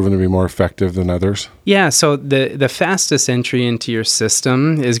that's proven to be more effective than others? Yeah, so the fastest entry into your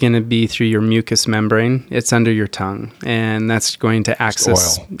system is going to be through your mucous membrane. It's under your tongue, and that's going to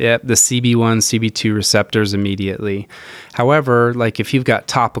access the CB1, CB2 receptors immediately. However, like if you've got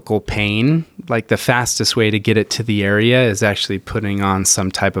topical pain, like the fastest way to get it to the area is actually putting on some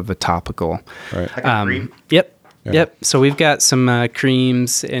type of a topical. Right. Like a cream? Yep. Yeah. Yep. So we've got some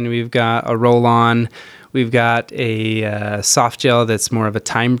creams, and we've got a roll-on. We've got a soft gel that's more of a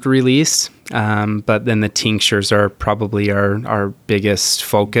timed release, but then the tinctures are probably our biggest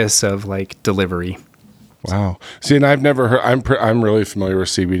focus of like delivery. Wow. See, and I've never heard. I'm really familiar with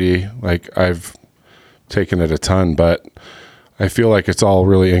CBD. Like I've taken it a ton, but I feel like it's all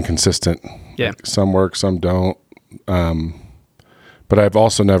really inconsistent. Yeah. Like some work, some don't. But I've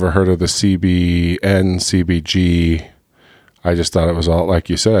also never heard of the CBN, CBG. I just thought it was all, like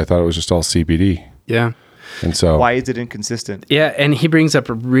you said, I thought it was just all CBD. Yeah. And so why is it inconsistent? Yeah. And he brings up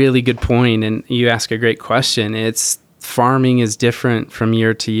a really good point, and you ask a great question. It's farming is different from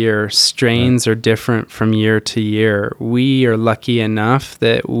year to year. Strains are different from year to year. We are lucky enough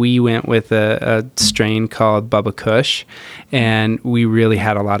that we went with a strain called Bubba Kush, and we really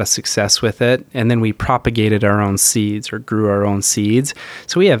had a lot of success with it. And then we propagated our own seeds or grew our own seeds.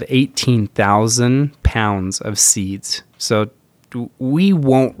 So we have 18,000 pounds of seeds. So we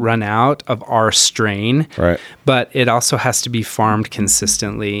won't run out of our strain, but it also has to be farmed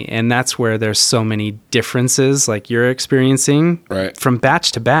consistently. And that's where there's so many differences like you're experiencing. From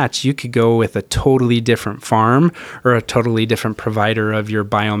batch to batch, you could go with a totally different farm or a totally different provider of your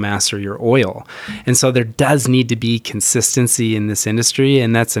biomass or your oil. And so there does need to be consistency in this industry.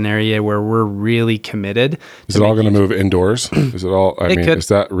 And that's an area where we're really committed. Is it all going to move indoors? Is it all, is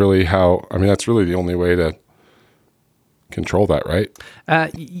that really how, that's really the only way to control that, right?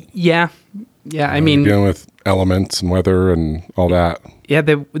 Yeah. Dealing with elements and weather and all that. Yeah,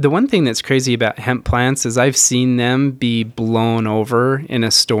 the one thing that's crazy about hemp plants is I've seen them be blown over in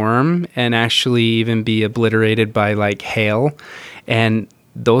a storm and actually even be obliterated by like hail. And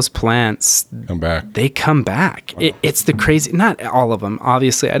those plants they come back. Wow. It's the crazy, not all of them,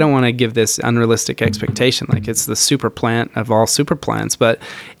 obviously. I don't want to give this unrealistic expectation like it's the super plant of all super plants, but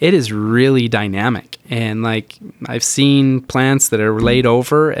it is really dynamic. And like I've seen plants that are laid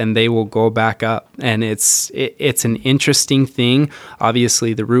over and they will go back up, and it's an interesting thing.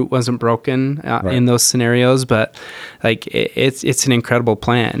 Obviously the root wasn't broken in those scenarios, but like it's an incredible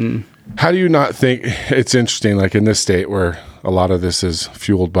plant. And how do you not think it's interesting, like in this state where a lot of this is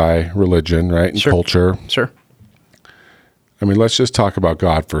fueled by religion, right? And culture. Sure. Let's just talk about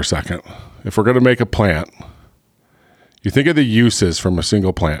God for a second. If we're going to make a plant, you think of the uses from a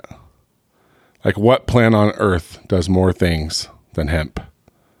single plant. Like what plant on earth does more things than hemp?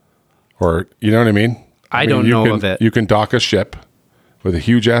 Or, you know what I mean? I don't know of it. You can dock a ship with a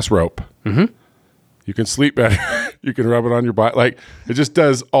huge ass rope. Mm-hmm. You can sleep better. You can rub it on your body. Like it just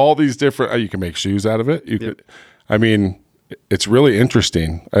does all these different, you can make shoes out of it. It's really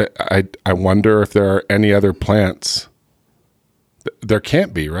interesting. I wonder if there are any other plants. There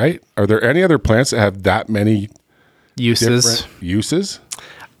can't be, right? Are there any other plants that have that many uses?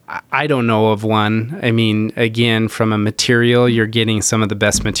 I don't know of one. Again, from a material, you're getting some of the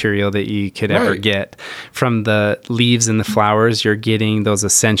best material that you could ever get. From the leaves and the flowers, you're getting those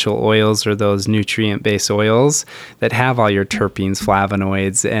essential oils or those nutrient-based oils that have all your terpenes,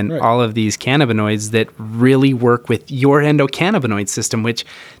 flavonoids, and all of these cannabinoids that really work with your endocannabinoid system, which,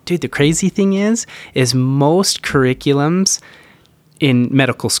 dude, the crazy thing is most curriculums in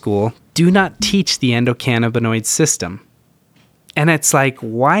medical school do not teach the endocannabinoid system. And it's like,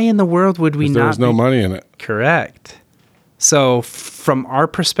 why in the world would we not? There's no money in it. Correct. So from our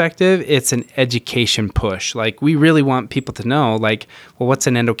perspective, it's an education push. Like we really want people to know, like, well, what's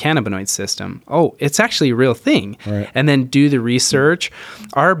an endocannabinoid system? Oh, it's actually a real thing. And then do the research.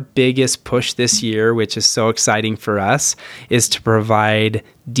 Our biggest push this year, which is so exciting for us, is to provide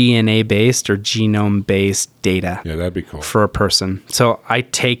DNA-based or genome-based data. Yeah, that'd be cool. For a person. So I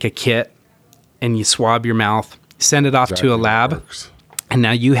take a kit and you swab your mouth, send it off to a lab, and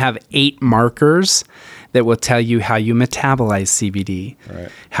now you have 8 markers that will tell you how you metabolize CBD,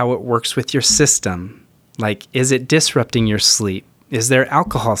 how it works with your system. Like, is it disrupting your sleep? Is there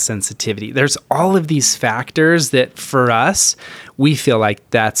alcohol sensitivity? There's all of these factors that for us, we feel like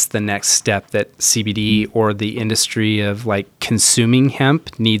that's the next step that CBD or the industry of like consuming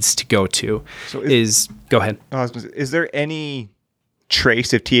hemp needs to go to. So go ahead. Is there any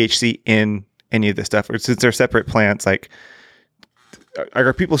trace of THC in any of this stuff, or since they're separate plants, like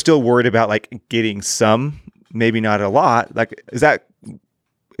are people still worried about like getting some, maybe not a lot? Like, is that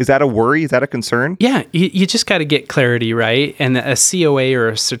a worry? Is that a concern? Yeah, you just got to get clarity, right? And a COA or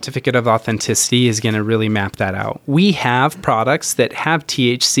a certificate of authenticity is going to really map that out. We have products that have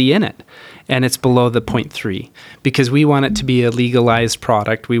THC in it, and it's below the 0.3 because we want it to be a legalized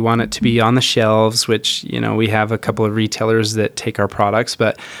product. We want it to be on the shelves, which, we have a couple of retailers that take our products.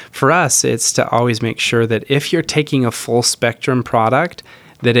 But for us, it's to always make sure that if you're taking a full spectrum product,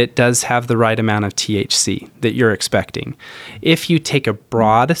 that it does have the right amount of THC that you're expecting. If you take a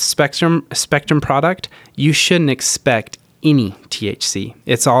broad spectrum product, you shouldn't expect any THC.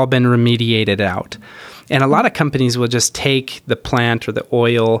 It's all been remediated out. And a lot of companies will just take the plant or the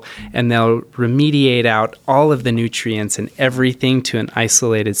oil and they'll remediate out all of the nutrients and everything to an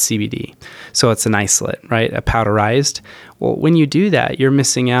isolated CBD. So it's an isolate, right? A powderized. Well, when you do that, you're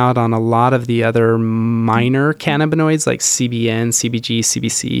missing out on a lot of the other minor cannabinoids like CBN, CBG,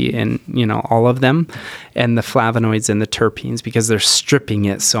 CBC, and all of them, and the flavonoids and the terpenes, because they're stripping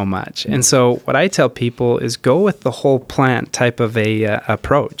it so much. And so what I tell people is go with the whole plant type of a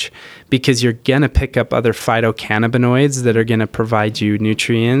approach, because you're going to pick up other phytocannabinoids that are going to provide you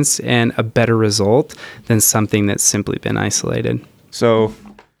nutrients and a better result than something that's simply been isolated. So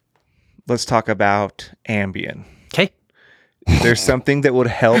let's talk about Ambien. Okay. There's something that would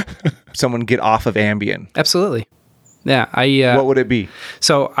help someone get off of Ambien. Absolutely. Yeah. What would it be?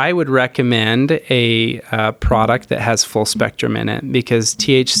 So I would recommend a product that has full spectrum in it, because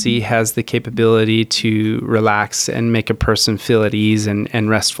THC has the capability to relax and make a person feel at ease and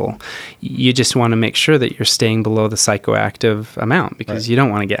restful. You just want to make sure that you're staying below the psychoactive amount, because you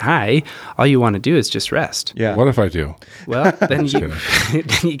don't want to get high. All you want to do is just rest. Yeah. What if I do? Well, then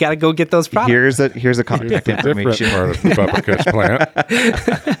you got to go get those products. Here's a contact information. Different part of the Bubba Kush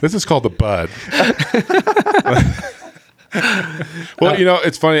plant. This is called the bud. Well,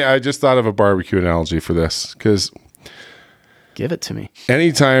 it's funny. I just thought of a barbecue analogy for this, because give it to me.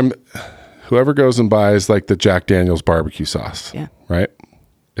 Anytime whoever goes and buys like the Jack Daniel's barbecue sauce, right?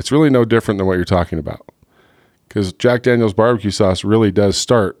 It's really no different than what you're talking about, because Jack Daniel's barbecue sauce really does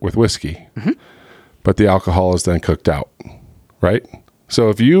start with whiskey, but the alcohol is then cooked out, right? So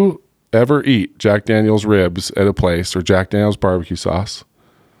if you ever eat Jack Daniel's ribs at a place or Jack Daniel's barbecue sauce,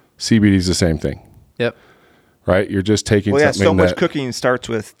 CBD is the same thing. Yep. Right? You're just taking something so much cooking starts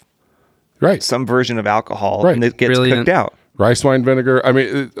with some version of alcohol, and it gets cooked out. Rice wine vinegar. I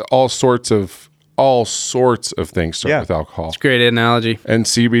mean, all sorts of things start with alcohol. It's a great analogy. And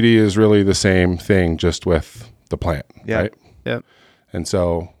CBD is really the same thing, just with the plant, right? Yep. And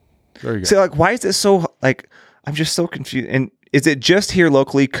so, there you go. So, why is this so, I'm just so confused. And is it just here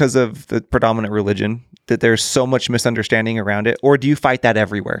locally because of the predominant religion that there's so much misunderstanding around it? Or do you fight that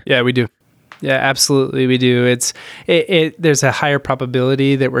everywhere? Yeah, we do. Yeah, absolutely, we do. There's a higher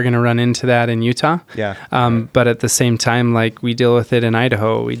probability that we're going to run into that in Utah. Yeah. But at the same time, we deal with it in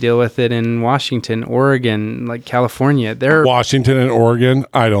Idaho, we deal with it in Washington, Oregon, California. Washington and Oregon?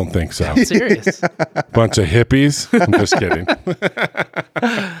 I don't think so. Serious. Bunch of hippies. I'm just kidding.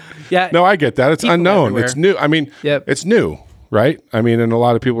 Yeah. No, I get that. It's unknown. Everywhere. It's new. I mean, it's new, right? I mean, and a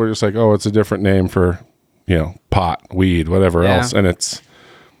lot of people are just like, oh, it's a different name for, pot, weed, whatever else, and it's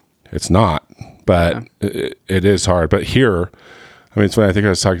not. But it is hard. But here, I mean, it's when I think I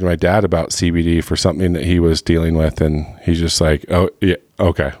was talking to my dad about CBD for something that he was dealing with, and he's just like, oh, yeah,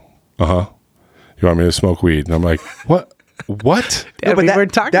 okay. You want me to smoke weed? And I'm like, what? Dad, we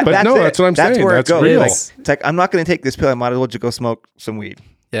weren't talking about that. But no, that's what I'm saying. That's where it goes. Real. It's like, I'm not going to take this pill. I might as well just go smoke some weed.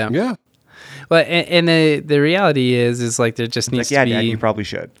 Yeah. Yeah. Well, and the reality is there just needs to be... Dad, you probably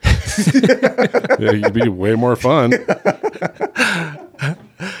should. Yeah, you'd be way more fun.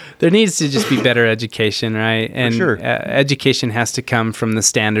 There needs to just be better education, right? And education has to come from the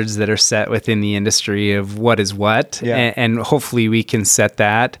standards that are set within the industry of what is what, and hopefully we can set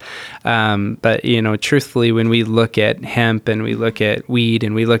that. But, truthfully, when we look at hemp and we look at weed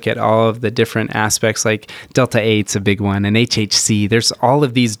and we look at all of the different aspects, like Delta-8's a big one, and HHC, there's all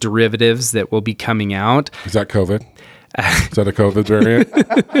of these derivatives that will be coming out. Is that COVID? Is that a COVID variant?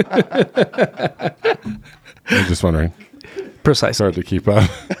 I'm just wondering. Precisely. It's hard to keep up.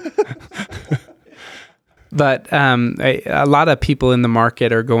 But a lot of people in the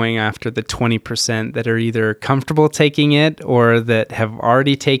market are going after the 20% that are either comfortable taking it or that have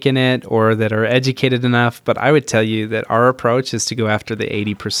already taken it or that are educated enough. But I would tell you that our approach is to go after the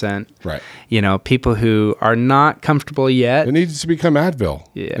 80%. Right. People who are not comfortable yet. It needs to become Advil.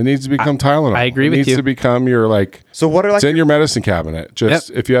 Yeah. It needs to become Tylenol. I agree with you. It needs to become your So what are it's in your medicine cabinet. Just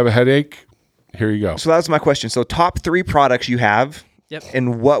if you have a headache, here you go. So that was my question. So top 3 products you have,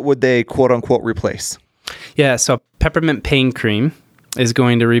 and what would they quote unquote replace? Yeah, so peppermint pain cream is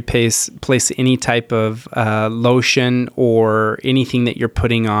going to replace any type of lotion or anything that you're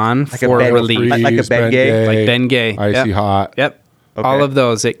putting on for relief. Like a Bengay? Like Bengay. Icy hot. Yep. Okay. All of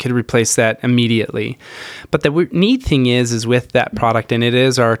those, it could replace that immediately. But the neat thing is with that product, and it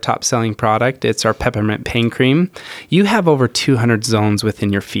is our top selling product, it's our peppermint pain cream. You have over 200 zones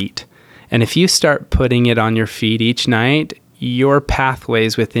within your feet. And if you start putting it on your feet each night, your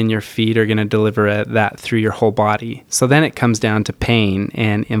pathways within your feet are going to deliver that through your whole body. So then it comes down to pain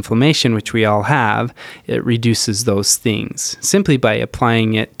and inflammation, which we all have. It reduces those things simply by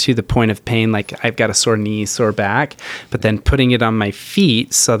applying it to the point of pain, like I've got a sore knee, sore back, but then putting it on my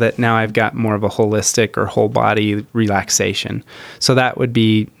feet so that now I've got more of a holistic or whole body relaxation. So that would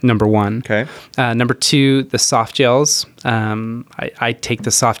be number 1. Okay. Number 2, the soft gels. I take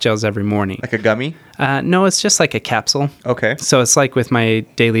the soft gels every morning. Like a gummy? No, it's just like a capsule. Okay. So it's like with my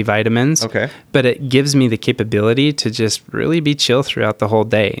daily vitamins. Okay. But it gives me the capability to just really be chill throughout the whole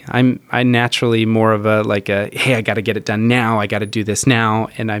day. I'm naturally more of hey, I got to get it done now. I got to do this now.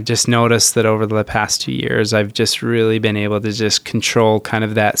 And I've just noticed that over the past 2 years, I've just really been able to just control kind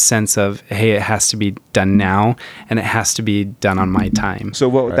of that sense of, hey, it has to be done now and it has to be done on my time. So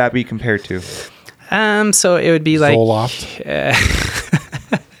what would that be compared to? So it would be like Zoloft.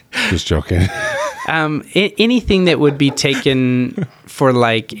 Just joking. Anything that would be taken for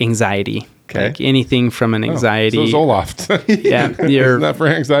like anxiety. Okay. Like anything from an anxiety. So Zoloft. Yeah. Isn't that for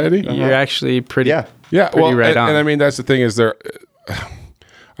anxiety? You're actually pretty Yeah. Pretty right on. And I mean, that's the thing is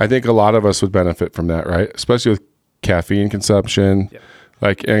I think a lot of us would benefit from that, right? Especially with caffeine consumption. Yep.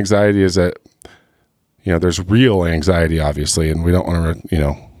 Like anxiety is that, there's real anxiety, obviously, and we don't want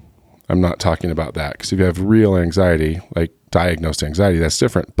to, I'm not talking about that, because if you have real anxiety, like diagnosed anxiety, that's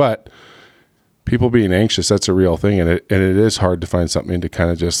different. But people being anxious, that's a real thing. And it is hard to find something to kind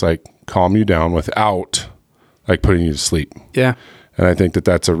of just like calm you down without like putting you to sleep. Yeah. And I think that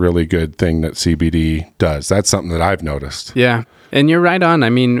that's a really good thing that CBD does. That's something that I've noticed. Yeah. And you're right on. I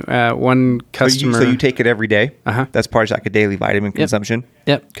mean, one customer... So you take it every day? Uh-huh. That's part of like a daily vitamin consumption?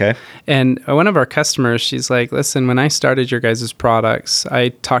 Yep. Okay. And one of our customers, she's like, listen, when I started your guys' products, I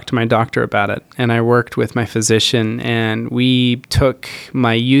talked to my doctor about it. And I worked with my physician. And we took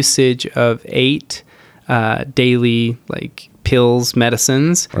my usage of 8 daily like pills,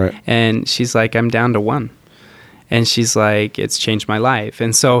 medicines. Right. And she's like, I'm down to 1. And she's like, it's changed my life.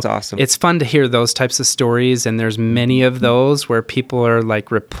 And so that's awesome. It's fun to hear those types of stories. And there's many of those where people are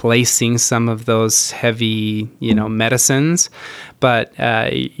like replacing some of those heavy, medicines. But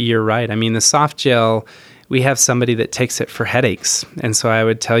you're right. I mean, the soft gel, we have somebody that takes it for headaches. And so I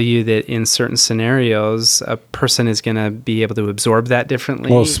would tell you that in certain scenarios, a person is going to be able to absorb that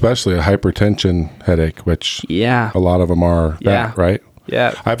differently. Well, especially a hypertension headache, which a lot of them are that, right?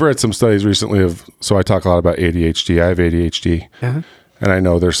 Yeah. I've read some studies recently so I talk a lot about ADHD. I have ADHD. Uh-huh. And I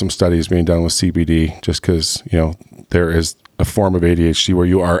know there's some studies being done with CBD just because, there is a form of ADHD where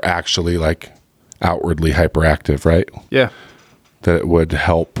you are actually like outwardly hyperactive, right? Yeah. That it would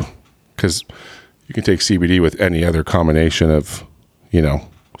help, because you can take CBD with any other combination of,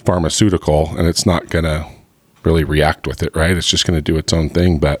 pharmaceutical, and it's not going to really react with it, right? It's just going to do its own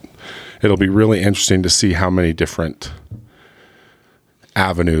thing. But it'll be really interesting to see how many different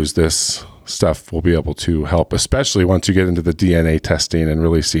avenues this stuff will be able to help, especially once you get into the DNA testing and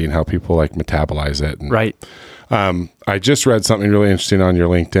really seeing how people like metabolize it. And, right. I just read something really interesting on your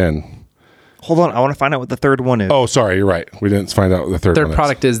LinkedIn. Hold on. I want to find out what the third one is. Oh, sorry. You're right. We didn't find out what the third one is. Third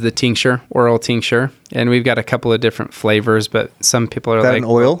product is the tincture, oral tincture. And we've got a couple of different flavors, but some people are is that like... an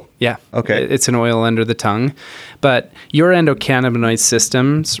oil? Yeah. Okay. It's an oil under the tongue. But your endocannabinoid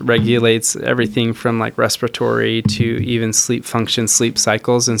systems regulates everything from like respiratory to even sleep function, sleep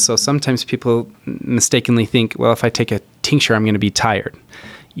cycles. And so sometimes people mistakenly think, well, if I take a tincture, I'm going to be tired.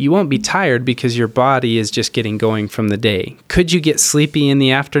 You won't be tired because your body is just getting going from the day. Could you get sleepy in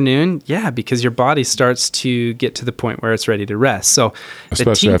the afternoon? Yeah, because your body starts to get to the point where it's ready to rest. So,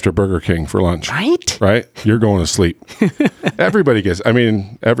 especially after Burger King for lunch, right? You're going to sleep. Everybody gets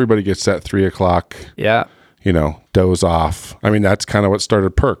that 3 o'clock. Yeah. Doze off. I mean, that's kind of what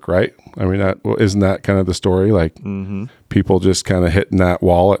started Perk, right? I mean, isn't that kind of the story? Like people just kind of hitting that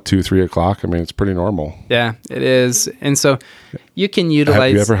wall at 2-3 o'clock. I mean, it's pretty normal. Yeah, it is. And so you can utilize...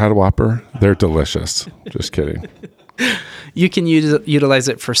 Have you ever had a Whopper? They're delicious. Just kidding. You can utilize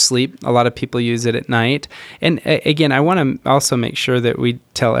it for sleep. A lot of people use it at night. And again, I want to also make sure that we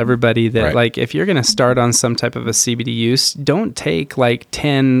tell everybody that like if you're going to start on some type of a CBD use, don't take like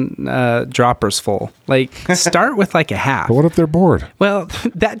 10 droppers full. Like start with like a half. But what if they're bored? Well,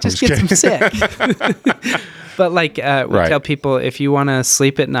 that just gets them sick. But like we tell people, if you want to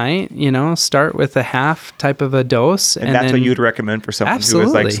sleep at night, start with a half type of a dose. And that's what you'd recommend for someone who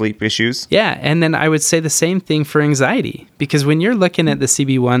has like sleep issues? Yeah. And then I would say the same thing for anxiety, because when you're looking at the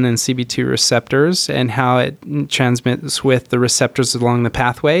CB1 and CB2 receptors and how it transmits with the receptors along the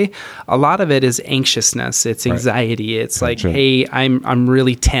pathway, a lot of it is anxiousness. It's anxiety. It's like, hey, I'm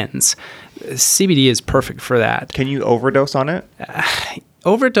really tense. CBD is perfect for that. Can you overdose on it?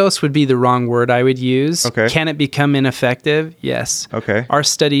 Overdose would be the wrong word I would use. Okay. Can it become ineffective? Yes. Okay. Our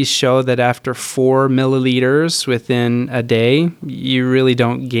studies show that after 4 milliliters within a day, you really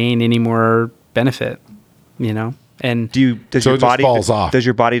don't gain any more benefit, And does your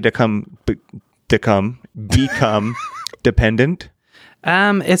body become dependent?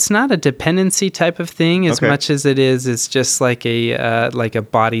 It's not a dependency type of thing as much as it's just like a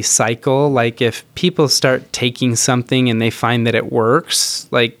body cycle. Like if people start taking something and they find that it works,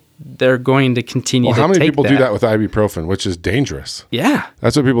 like they're going to continue to take that. How many people do that with ibuprofen, which is dangerous? Yeah.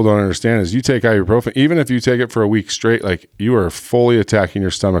 That's what people don't understand is you take ibuprofen, even if you take it for a week straight, like you are fully attacking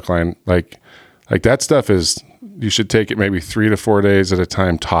your stomach line. Like that stuff is, you should take it maybe 3 to 4 days at a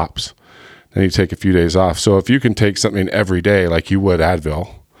time tops. Then you take a few days off. So if you can take something every day, like you would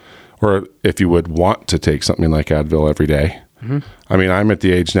Advil, or if you would want to take something like Advil every day. Mm-hmm. I mean, I'm at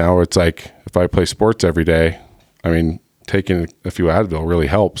the age now where it's like, if I play sports every day, I mean, taking a few Advil really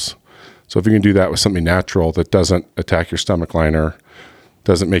helps. So if you can do that with something natural that doesn't attack your stomach line or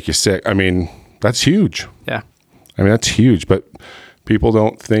doesn't make you sick, I mean, that's huge. Yeah. I mean, that's huge. But people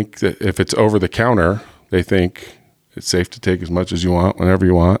don't think that if it's over the counter, they think it's safe to take as much as you want, whenever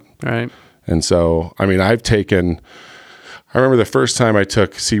you want. Right. And so, I mean, I remember the first time I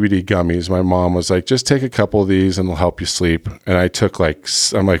took CBD gummies, my mom was like, just take a couple of these and they'll help you sleep. And I took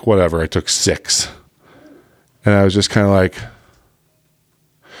I'm like, whatever. I took 6. And I was just kind of like,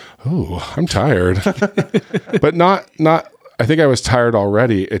 oh, I'm tired. But not, I think I was tired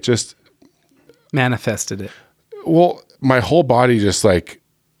already. It just manifested it. Well, my whole body just like,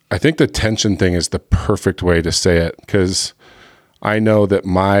 I think the tension thing is the perfect way to say it. 'Cause I know that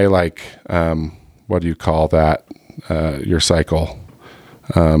my what do you call that? Your cycle.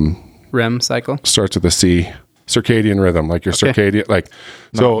 REM cycle? Starts with a C. Circadian rhythm, like your circadian, like.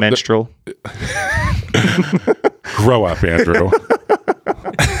 Not so menstrual. Grow up, Andrew.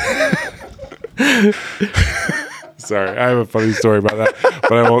 Sorry, I have a funny story about that,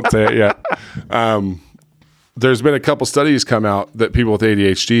 but I won't say it yet. There's been a couple studies come out that people with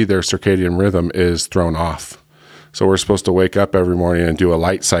ADHD, their circadian rhythm is thrown off. So we're supposed to wake up every morning and do a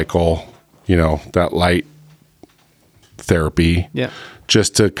light cycle, that light therapy. Yeah.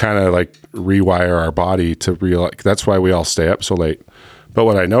 Just to kind of like rewire our body to realize. That's why we all stay up so late. But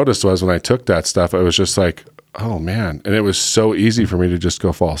what I noticed was when I took that stuff, it was just like, oh man. And it was so easy for me to just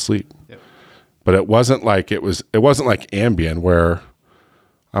go fall asleep. Yep. But it wasn't like Ambien where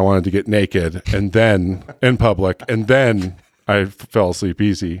I wanted to get naked and then in public and then I fell asleep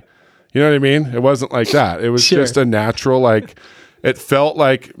easy. You know what I mean? It wasn't like that. It was just a natural, it felt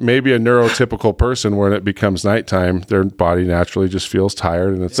like maybe a neurotypical person when it becomes nighttime, their body naturally just feels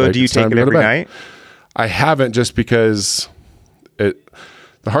tired. And so do you take it every night? I haven't, just because the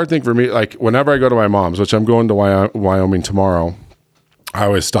hard thing for me, like whenever I go to my mom's, which I'm going to Wyoming tomorrow, I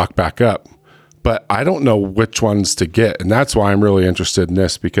always stock back up, but I don't know which ones to get. And that's why I'm really interested in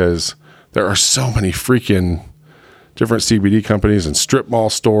this, because there are so many freaking different CBD companies and strip mall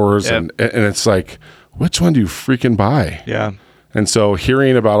stores. Yep. And it's like, which one do you freaking buy? Yeah. And so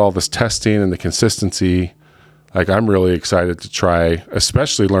hearing about all this testing and the consistency, like I'm really excited to try,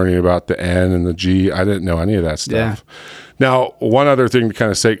 especially learning about the N and the G. I didn't know any of that stuff. Yeah. Now, one other thing to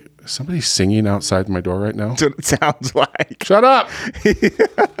kind of say, somebody's singing outside my door right now. That's what it sounds like. Shut up.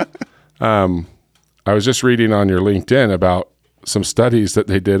 I was just reading on your LinkedIn about some studies that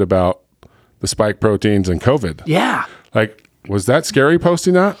they did about the spike proteins and COVID. Yeah. Like, was that scary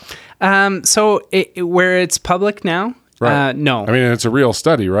posting that? So where it's public now? Right. No. I mean, it's a real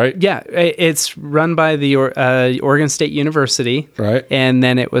study, right? Yeah. It's run by the Oregon State University. Right. And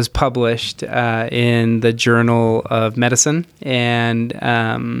then it was published in the Journal of Medicine. And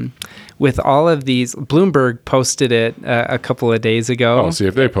with all of these, Bloomberg posted it a couple of days ago. Oh, see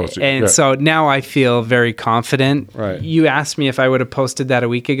if they posted it. And so now I feel very confident. Right. You asked me if I would have posted that a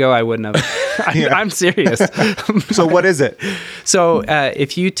week ago, I wouldn't have. I'm serious. So what is it? So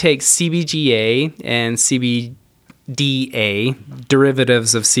if you take CBGA and CBDA,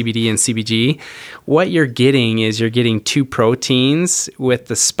 derivatives of CBD and CBG, what you're getting is you're getting two proteins with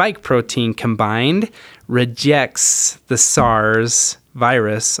the spike protein combined rejects the SARS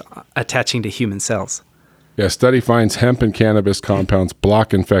virus attaching to human cells. Yeah, study finds hemp and cannabis compounds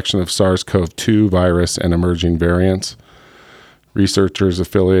block infection of SARS-CoV-2 virus and emerging variants. Researchers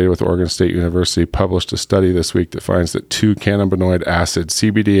affiliated with Oregon State University published a study this week that finds that 2 cannabinoid acids,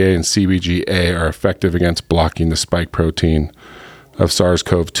 CBDA and CBGA, are effective against blocking the spike protein of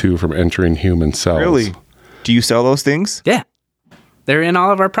SARS-CoV-2 from entering human cells. Really? Do you sell those things? Yeah. They're in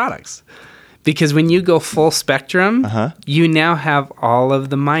all of our products. Because when you go full spectrum, you now have all of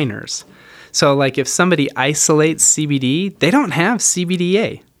the minors. So like if somebody isolates CBD, they don't have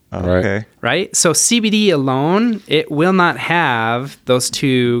CBDA. Okay. Right? So CBD alone, it will not have those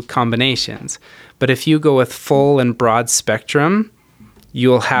two combinations. But if you go with full and broad spectrum,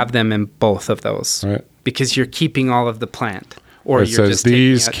 you'll have them in both of those. Right. Because you're keeping all of the plant. Or it says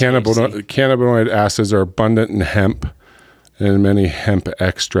these cannabinoid acids are abundant in hemp and in many hemp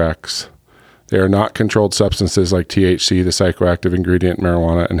extracts. They are not controlled substances like THC, the psychoactive ingredient in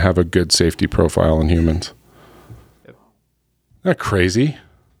marijuana, and have a good safety profile in humans. Yep. Isn't that crazy?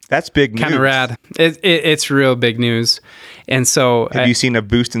 That's big news. Kind of rad. It's real big news. And so have you seen a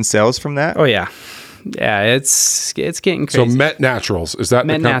boost in sales from that? Oh yeah. Yeah, it's getting crazy. So Mett Naturals, is that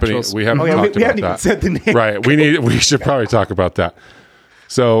Mett the company? Naturals. We haven't talked we about haven't that. even said the name. Right. We should probably talk about that.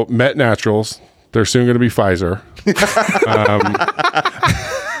 So Mett Naturals, they're soon going to be Pfizer.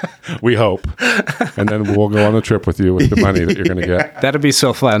 We hope. And then we'll go on a trip with you with the money that you're going to get. That'd be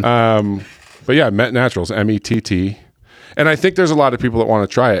so fun. But yeah, Mett Naturals, METT. And I think there's a lot of people that want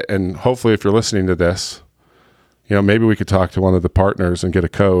to try it. And hopefully if you're listening to this, maybe we could talk to one of the partners and get a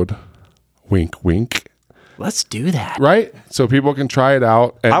code. Wink, wink. Let's do that. Right? So people can try it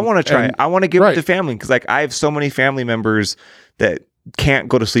out. I want to try it. I want to give it to family because I have so many family members that can't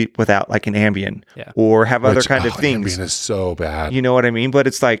go to sleep without like an Ambien or have other kind of things. Ambien is so bad. You know what I mean? But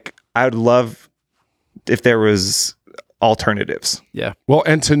it's like, I would love if there was alternatives. Yeah. Well,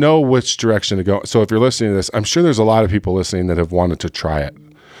 and to know which direction to go. So if you're listening to this, I'm sure there's a lot of people listening that have wanted to try it.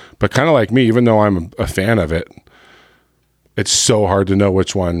 But kind of like me, even though I'm a fan of it, it's so hard to know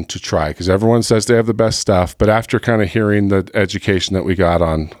which one to try because everyone says they have the best stuff. But after kind of hearing the education that we got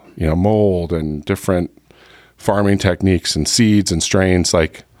on, mold and different farming techniques and seeds and strains,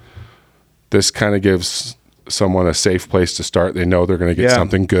 like this kind of gives someone a safe place to start. They know they're going to get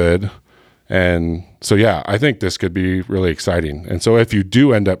something good. And so, I think this could be really exciting. And so if you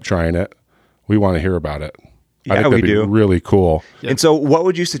do end up trying it, we want to hear about it. Yeah, I think that'd be really cool. Yep. And so what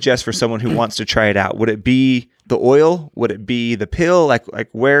would you suggest for someone who wants to try it out? Would it be the oil? Would it be the pill? Like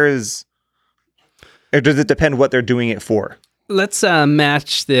where is, or does it depend what they're doing it for? Let's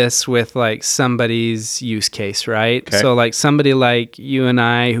match this with like somebody's use case, right? Okay. So like somebody like you and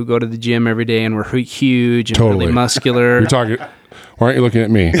I who go to the gym every day and we're huge and really muscular. You're talking, why aren't you looking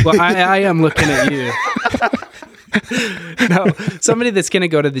at me? Well, I am looking at you. No, somebody that's going to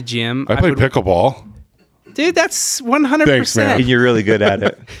go to the gym. I play pickleball. Dude, that's 100%. Thanks, man. And you're really good at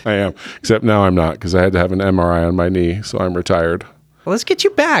it. I am. Except now I'm not because I had to have an MRI on my knee, so I'm retired. Well, let's get you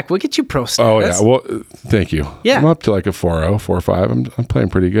back. We'll get you pro status. Oh, yeah. Well, thank you. Yeah. I'm up to like a 4.0, 4.5. I'm playing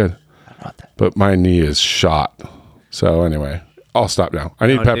pretty good. But my knee is shot. So anyway, I'll stop now. I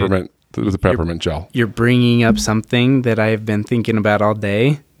need peppermint, the peppermint gel. You're bringing up something that I've been thinking about all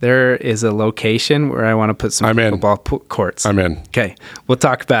day. There is a location where I want to put some pickleball courts. I'm in. Okay. We'll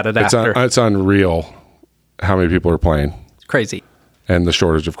talk about it after. It's unreal how many people are playing. It's crazy. And the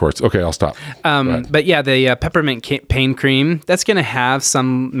shortage of courts. Okay, I'll stop. But yeah, the peppermint pain cream, that's going to have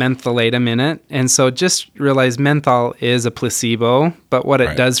some mentholatum in it. And so just realize menthol is a placebo, but what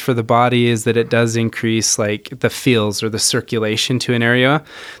it does for the body is that it does increase like the feels or the circulation to an area.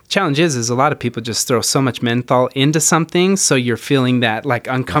 The challenge is a lot of people just throw so much menthol into something, so you're feeling that like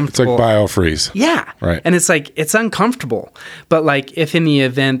uncomfortable. It's like biofreeze. Yeah. Right. And it's like, it's uncomfortable. But like if in the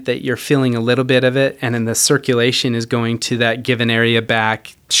event that you're feeling a little bit of it and then the circulation is going to that given area,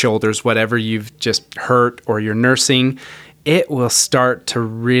 back, shoulders, whatever you've just hurt or you're nursing, it will start to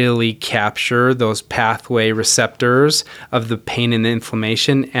really capture those pathway receptors of the pain and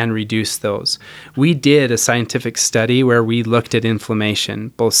inflammation and reduce those. We did a scientific study where we looked at inflammation,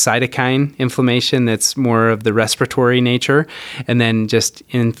 both cytokine inflammation that's more of the respiratory nature, and then just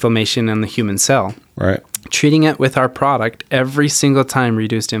inflammation in the human cell. Right. Treating it with our product every single time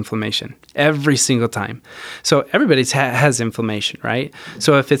reduced inflammation. Every single time. So everybody has inflammation, right?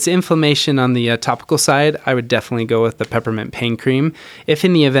 So if it's inflammation on the topical side, I would definitely go with the peppermint pain cream. If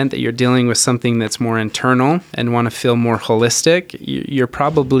in the event that you're dealing with something that's more internal and want to feel more holistic, you're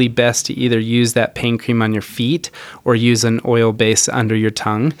probably best to either use that pain cream on your feet or use an oil base under your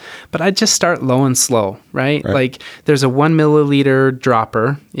tongue. But I'd just start low and slow, right? Like there's a 1 milliliter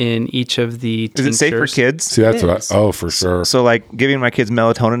dropper in each of the tinctures. Is it safe for kids? See, that's for sure. So like giving my kids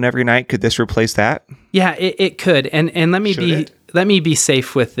melatonin every night, could this replace that? Yeah, it could. And let me be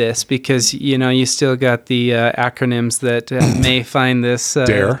safe with this because you still got the acronyms that may find this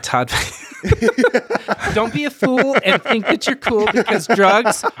Dare. Todd. Don't be a fool and think that you're cool because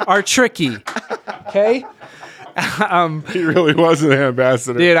drugs are tricky. Okay. He really was an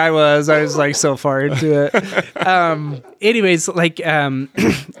ambassador. Dude, I was like so far into it. Anyways, like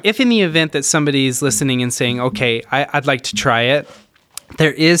if in the event that somebody's listening and saying, okay, I'd like to try it,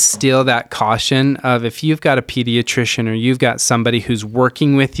 there is still that caution of if you've got a pediatrician or you've got somebody who's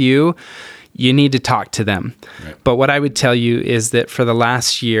working with you, you need to talk to them. Right. But what I would tell you is that for the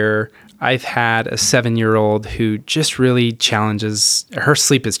last year, I've had a 7-year-old who just really her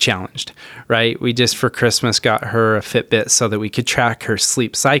sleep is challenged, right? We just for Christmas got her a Fitbit so that we could track her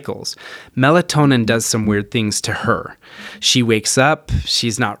sleep cycles. Melatonin does some weird things to her. She wakes up,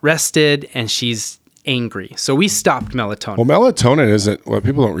 she's not rested, and she's angry. So we stopped melatonin. Well, melatonin isn't, what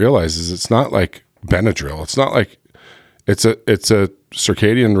people don't realize is it's not like Benadryl. It's not like, it's a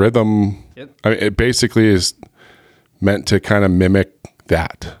circadian rhythm. Yep. I mean, it basically is meant to kind of mimic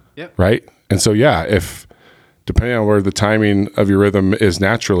that. Yep. Right. And so, yeah, if depending on where the timing of your rhythm is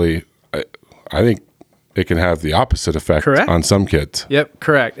naturally, I think it can have the opposite effect on some kids. Yep,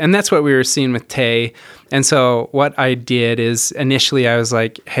 correct. And that's what we were seeing with Tay. And so what I did is initially I was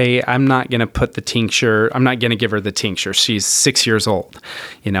like, hey, I'm not going to put the tincture, I'm not going to give her the tincture. She's 6 years old,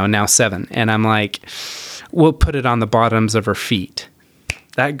 now 7. And I'm like, we'll put it on the bottoms of her feet.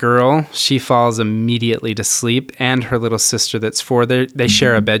 That girl, she falls immediately to sleep, and her little sister that's 4, they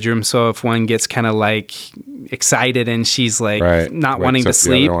share a bedroom. So if one gets kind of like excited and she's like not wanting to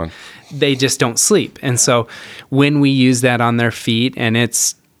sleep, they just don't sleep. And so when we use that on their feet, and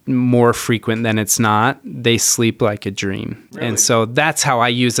it's more frequent than it's not, they sleep like a dream. Really? And so that's how I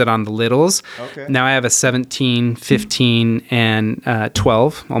use it on the littles. Okay. Now I have a 17, 15, and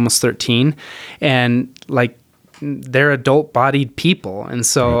 12, almost 13. And like, they're adult-bodied people, and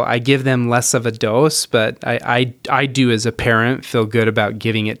so I give them less of a dose, but I do, as a parent, feel good about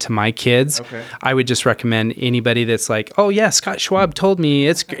giving it to my kids. Okay. I would just recommend anybody that's like, oh yeah, Scott Schwab told me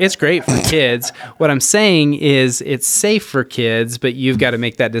it's great for kids. What I'm saying is it's safe for kids, but you've got to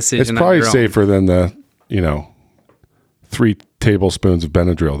make that decision. It's probably safer than the 3 tablespoons of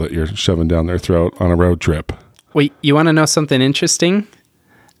Benadryl that you're shoving down their throat on a road trip. Wait, you want to know something interesting?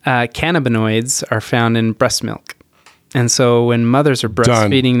 Cannabinoids are found in breast milk. And so when mothers are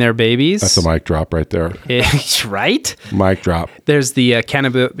breastfeeding their babies... That's a mic drop right there. Right? Mic drop. There's the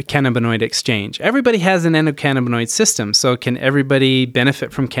cannabinoid exchange. Everybody has an endocannabinoid system. So can everybody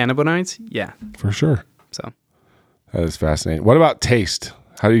benefit from cannabinoids? Yeah. For sure. So that is fascinating. What about taste?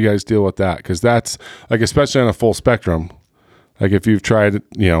 How do you guys deal with that? Because that's, like, especially on a full spectrum, like if you've tried,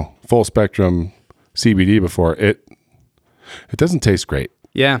 full spectrum CBD before, it doesn't taste great.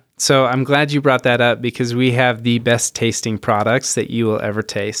 Yeah. So I'm glad you brought that up, because we have the best tasting products that you will ever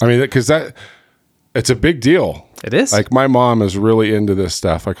taste. I mean, because it's a big deal. It is. Like, my mom is really into this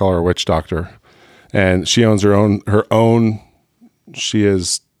stuff. I call her a witch doctor, and she owns her own. She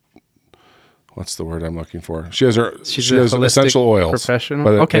is, what's the word I'm looking for? She has essential oils, professional,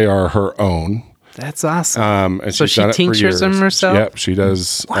 but they are her own. That's awesome. And so she's done it for years. She tinctures them herself? Yep. She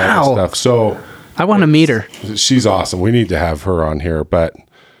does all that stuff. So I want to meet her. She's awesome. We need to have her on here, but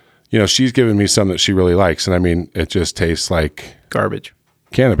she's given me some that she really likes. And I mean, it just tastes like garbage,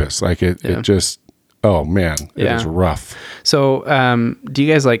 cannabis. Like it just, oh man, it is rough. So, do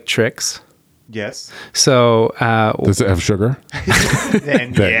you guys like Trix? Yes. So, does it have sugar?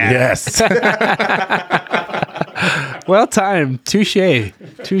 then yes. Well timed. Touche.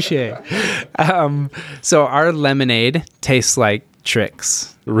 So our lemonade tastes like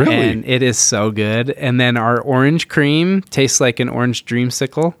Trix. Really? And it is so good. And then our orange cream tastes like an orange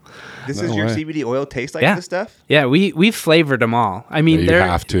dreamsicle. This is your CBD oil taste like this stuff? Yeah, we've flavored them all. I mean, you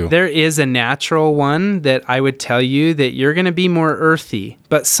have to. There is a natural one that I would tell you that you're going to be more earthy,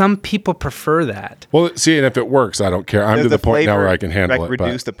 but some people prefer that. Well, see, and if it works, I don't care. I'm to the point now where I can handle it.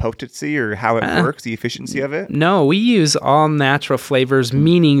 Reduce the potency or how it works, the efficiency of it? No, we use all natural flavors,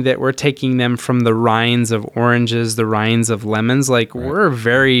 meaning that we're taking them from the rinds of oranges, the rinds of lemons. Like, we're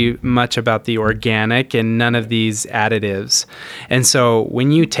very much about the organic and none of these additives. And so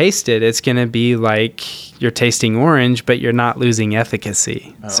when you taste it, it's going to be like you're tasting orange, but you're not losing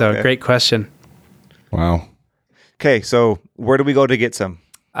efficacy. So great question. Wow. Okay, so where do we go to get some?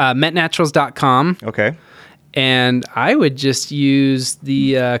 Mettnaturals.com. Okay. And I would just use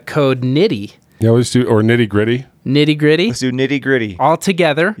the code NITTY. Yeah, let's do, or nitty gritty. Nitty gritty. Let's do nitty gritty. All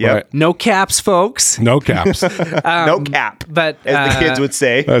together. Yep. Right. No caps, folks. No caps. No cap. But as the kids would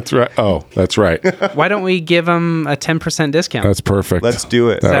say. That's right. Oh, that's right. Why don't we give them a 10% discount? That's perfect. Let's do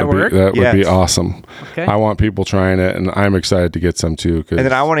it. Does that work? That would be awesome. Okay. I want people trying it, and I'm excited to get some too. And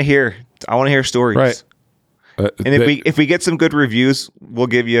then I want to hear stories. Right. And if we get some good reviews, we'll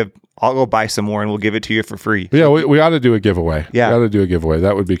give you. I'll go buy some more and we'll give it to you for free. Yeah, we ought to do a giveaway. Yeah, we ought to do a giveaway.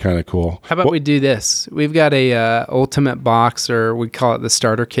 That would be kind of cool. How about we do this? We've got a ultimate box, or we call it the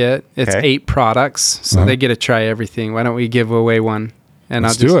starter kit. It's 8 products, so they get to try everything. Why don't we give away one? And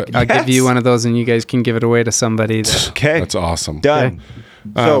I'll give you one of those, and you guys can give it away to somebody. Okay, that's awesome. Done.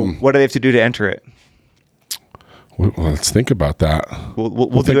 Okay. So, what do they have to do to enter it? Well, let's think about that.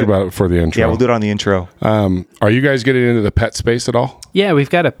 We'll think about it before the intro. Yeah, we'll do it on the intro. Are you guys getting into the pet space at all? Yeah, we've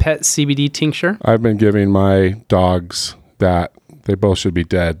got a pet CBD tincture. I've been giving my dogs that. They both should be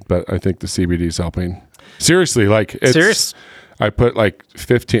dead, but I think the CBD is helping. Seriously, like it's... Serious? I put like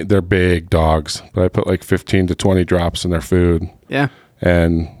 15... They're big dogs, but I put like 15 to 20 drops in their food. Yeah.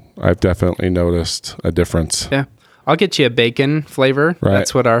 And I've definitely noticed a difference. Yeah. I'll get you a bacon flavor. Right.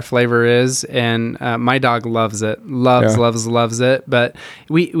 That's what our flavor is. And my dog loves it. Loves it. But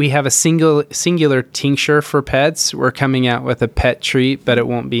we have a singular tincture for pets. We're coming out with a pet treat, but it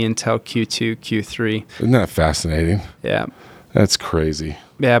won't be until Q2, Q3. Isn't that fascinating? Yeah. That's crazy.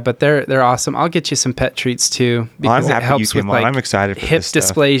 Yeah, but they're awesome. I'll get you some pet treats too because it helps with like I'm excited for hip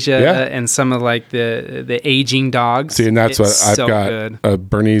dysplasia and some of like the aging dogs. See, and that's what I've got a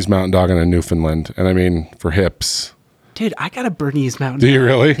Bernese Mountain Dog and a Newfoundland, and I mean for hips. Dude, I got a Bernese Mountain Dog. Do you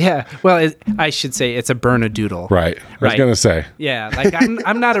really? Yeah. Well, I should say it's a Bernedoodle. Right. I was gonna say. Yeah, like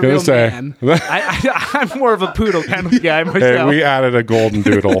I'm not a real man. I'm more of a poodle kind of guy myself. Hey, we added a golden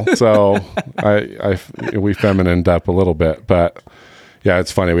doodle, so we feminined up a little bit, but. Yeah,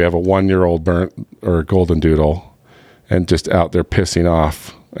 it's funny. We have a 1-year-old golden doodle and just out there pissing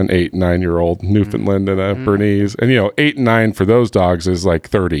off an 8-9-year-old Newfoundland and a Bernese. And, 8 and 9 for those dogs is like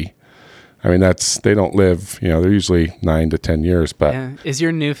 30. I mean, they don't live, they're usually 9 to 10 years. But Is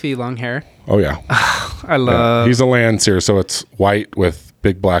your Newfie long hair? Oh, yeah. I love. He's a Landseer, so it's white with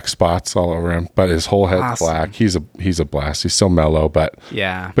big black spots all over him. But his whole head's black. He's a blast. He's so mellow. But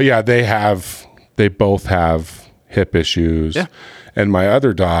yeah, they both have hip issues. Yeah. And my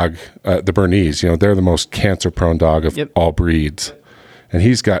other dog, the Bernese, they're the most cancer-prone dog of all breeds. And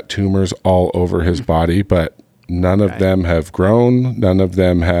he's got tumors all over his body, but none of them have grown. None of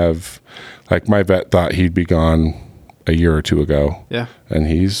them have, like my vet thought he'd be gone a year or two ago. Yeah. And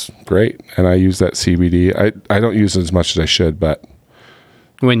he's great. And I use that CBD. I don't use it as much as I should, but...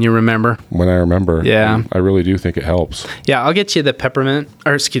 When you remember. When I remember. Yeah. I really do think it helps. Yeah, I'll get you the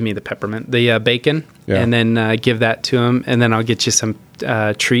bacon, and then give that to him, and then I'll get you some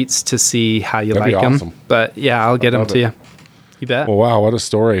treats to see how you like them. But yeah, I'll get them to you. You bet. Well, wow, what a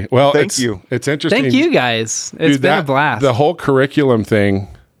story. Well, thank you. It's interesting. Thank you guys. It's been a blast. The whole curriculum thing,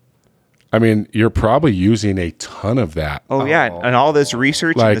 I mean, you're probably using a ton of that. Oh, yeah. And all this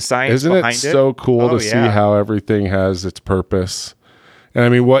research and the science behind it. Isn't it so cool to see how everything has its purpose? And I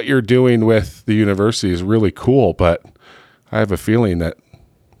mean, what you're doing with the university is really cool, but I have a feeling that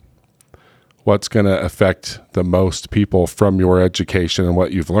what's going to affect the most people from your education and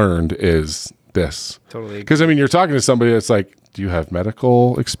what you've learned is this. Totally. Because, I mean, you're talking to somebody that's like, do you have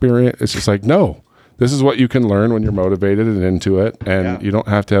medical experience? It's just like, no, this is what you can learn when you're motivated and into it. And you don't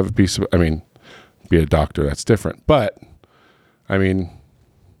have to have a piece of, be a doctor, that's different. But, I mean,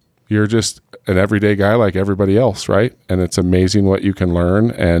 you're just an everyday guy like everybody else, right? And it's amazing what you can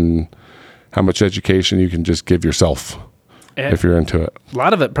learn and how much education you can just give yourself if you're into it. A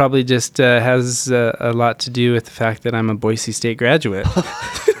lot of it probably just has a lot to do with the fact that I'm a Boise State graduate.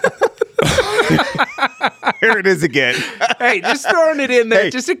 Here it is again. Hey, just throwing it in there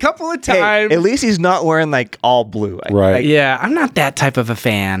just a couple of times. Hey, at least he's not wearing like all blue. Right. Yeah, I'm not that type of a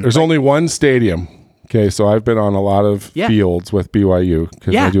fan. There's only one stadium. Okay, so I've been on a lot of fields with BYU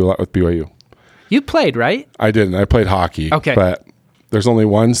because I do a lot with BYU. You played, right? I didn't. I played hockey. Okay. But there's only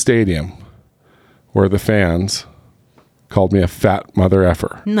one stadium where the fans called me a fat mother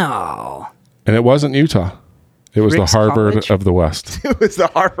effer. No. And it wasn't Utah. It was Rick's the Harvard College? of the West. It was the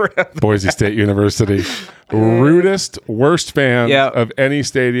Harvard of the Boise State University. Rudest, worst fans of any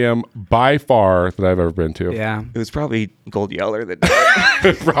stadium by far that I've ever been to. Yeah. It was probably Gold Yeller that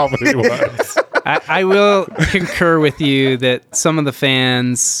It probably was. I will concur with you that some of the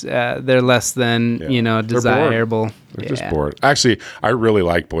fans, they're less than, desirable. They're just bored. Actually, I really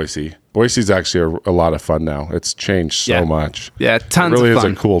like Boise. Boise's actually a lot of fun now. It's changed so much. Yeah, tons of fun. It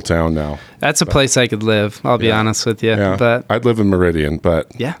really is a cool town now. That's a place I could live, I'll be honest with you. Yeah. But I'd live in Meridian,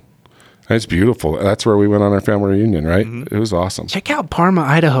 but it's beautiful. That's where we went on our family reunion, right? Mm-hmm. It was awesome. Check out Parma,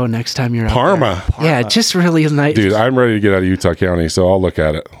 Idaho next time you're out Parma. Yeah, just really nice. Dude, I'm ready to get out of Utah County, so I'll look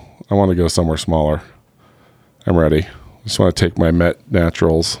at it. I want to go somewhere smaller. I'm ready. Just want to take my Mett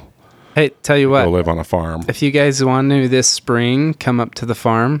Naturals. Hey, tell you what. Go live on a farm. If you guys want to this spring, come up to the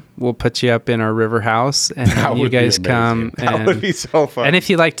farm. We'll put you up in our river house, and you guys come. That would be so fun. And if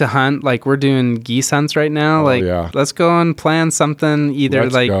you like to hunt, like we're doing geese hunts right now, let's go and plan something.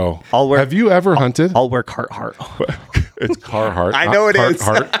 Let's go. Have you ever hunted? I'll wear Carhartt. It's Carhartt. I know it is.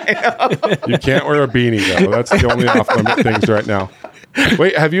 You can't wear a beanie though. That's the only off-limit things right now.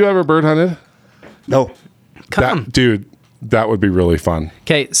 Wait, have you ever bird hunted? No. Come. Dude, that would be really fun.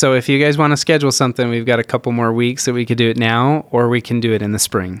 Okay, so if you guys want to schedule something, we've got a couple more weeks that we could do it now, or we can do it in the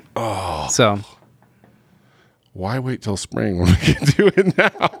spring. Oh. So. Why wait till spring when we can do it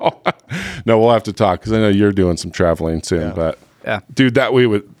now? No, we'll have to talk because I know you're doing some traveling soon, but Dude, that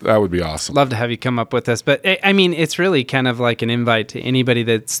would be awesome. Love to have you come up with us. But I mean, it's really kind of like an invite to anybody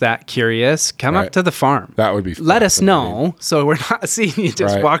that's that curious. Come up to the farm. That would be fun. Let us know. So we're not seeing you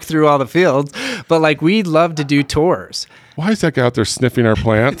just walk through all the fields, but like we'd love to do tours. Why is that guy out there sniffing our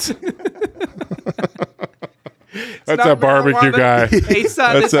plants? That's that barbecue guy. Hey,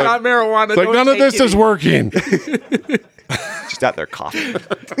 son, it's not marijuana. It's like, none of this is working. Just out there coughing.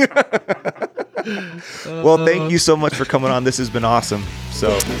 Well, thank you so much for coming on. This has been awesome.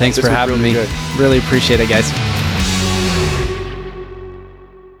 So thanks for having me. Really appreciate it, guys.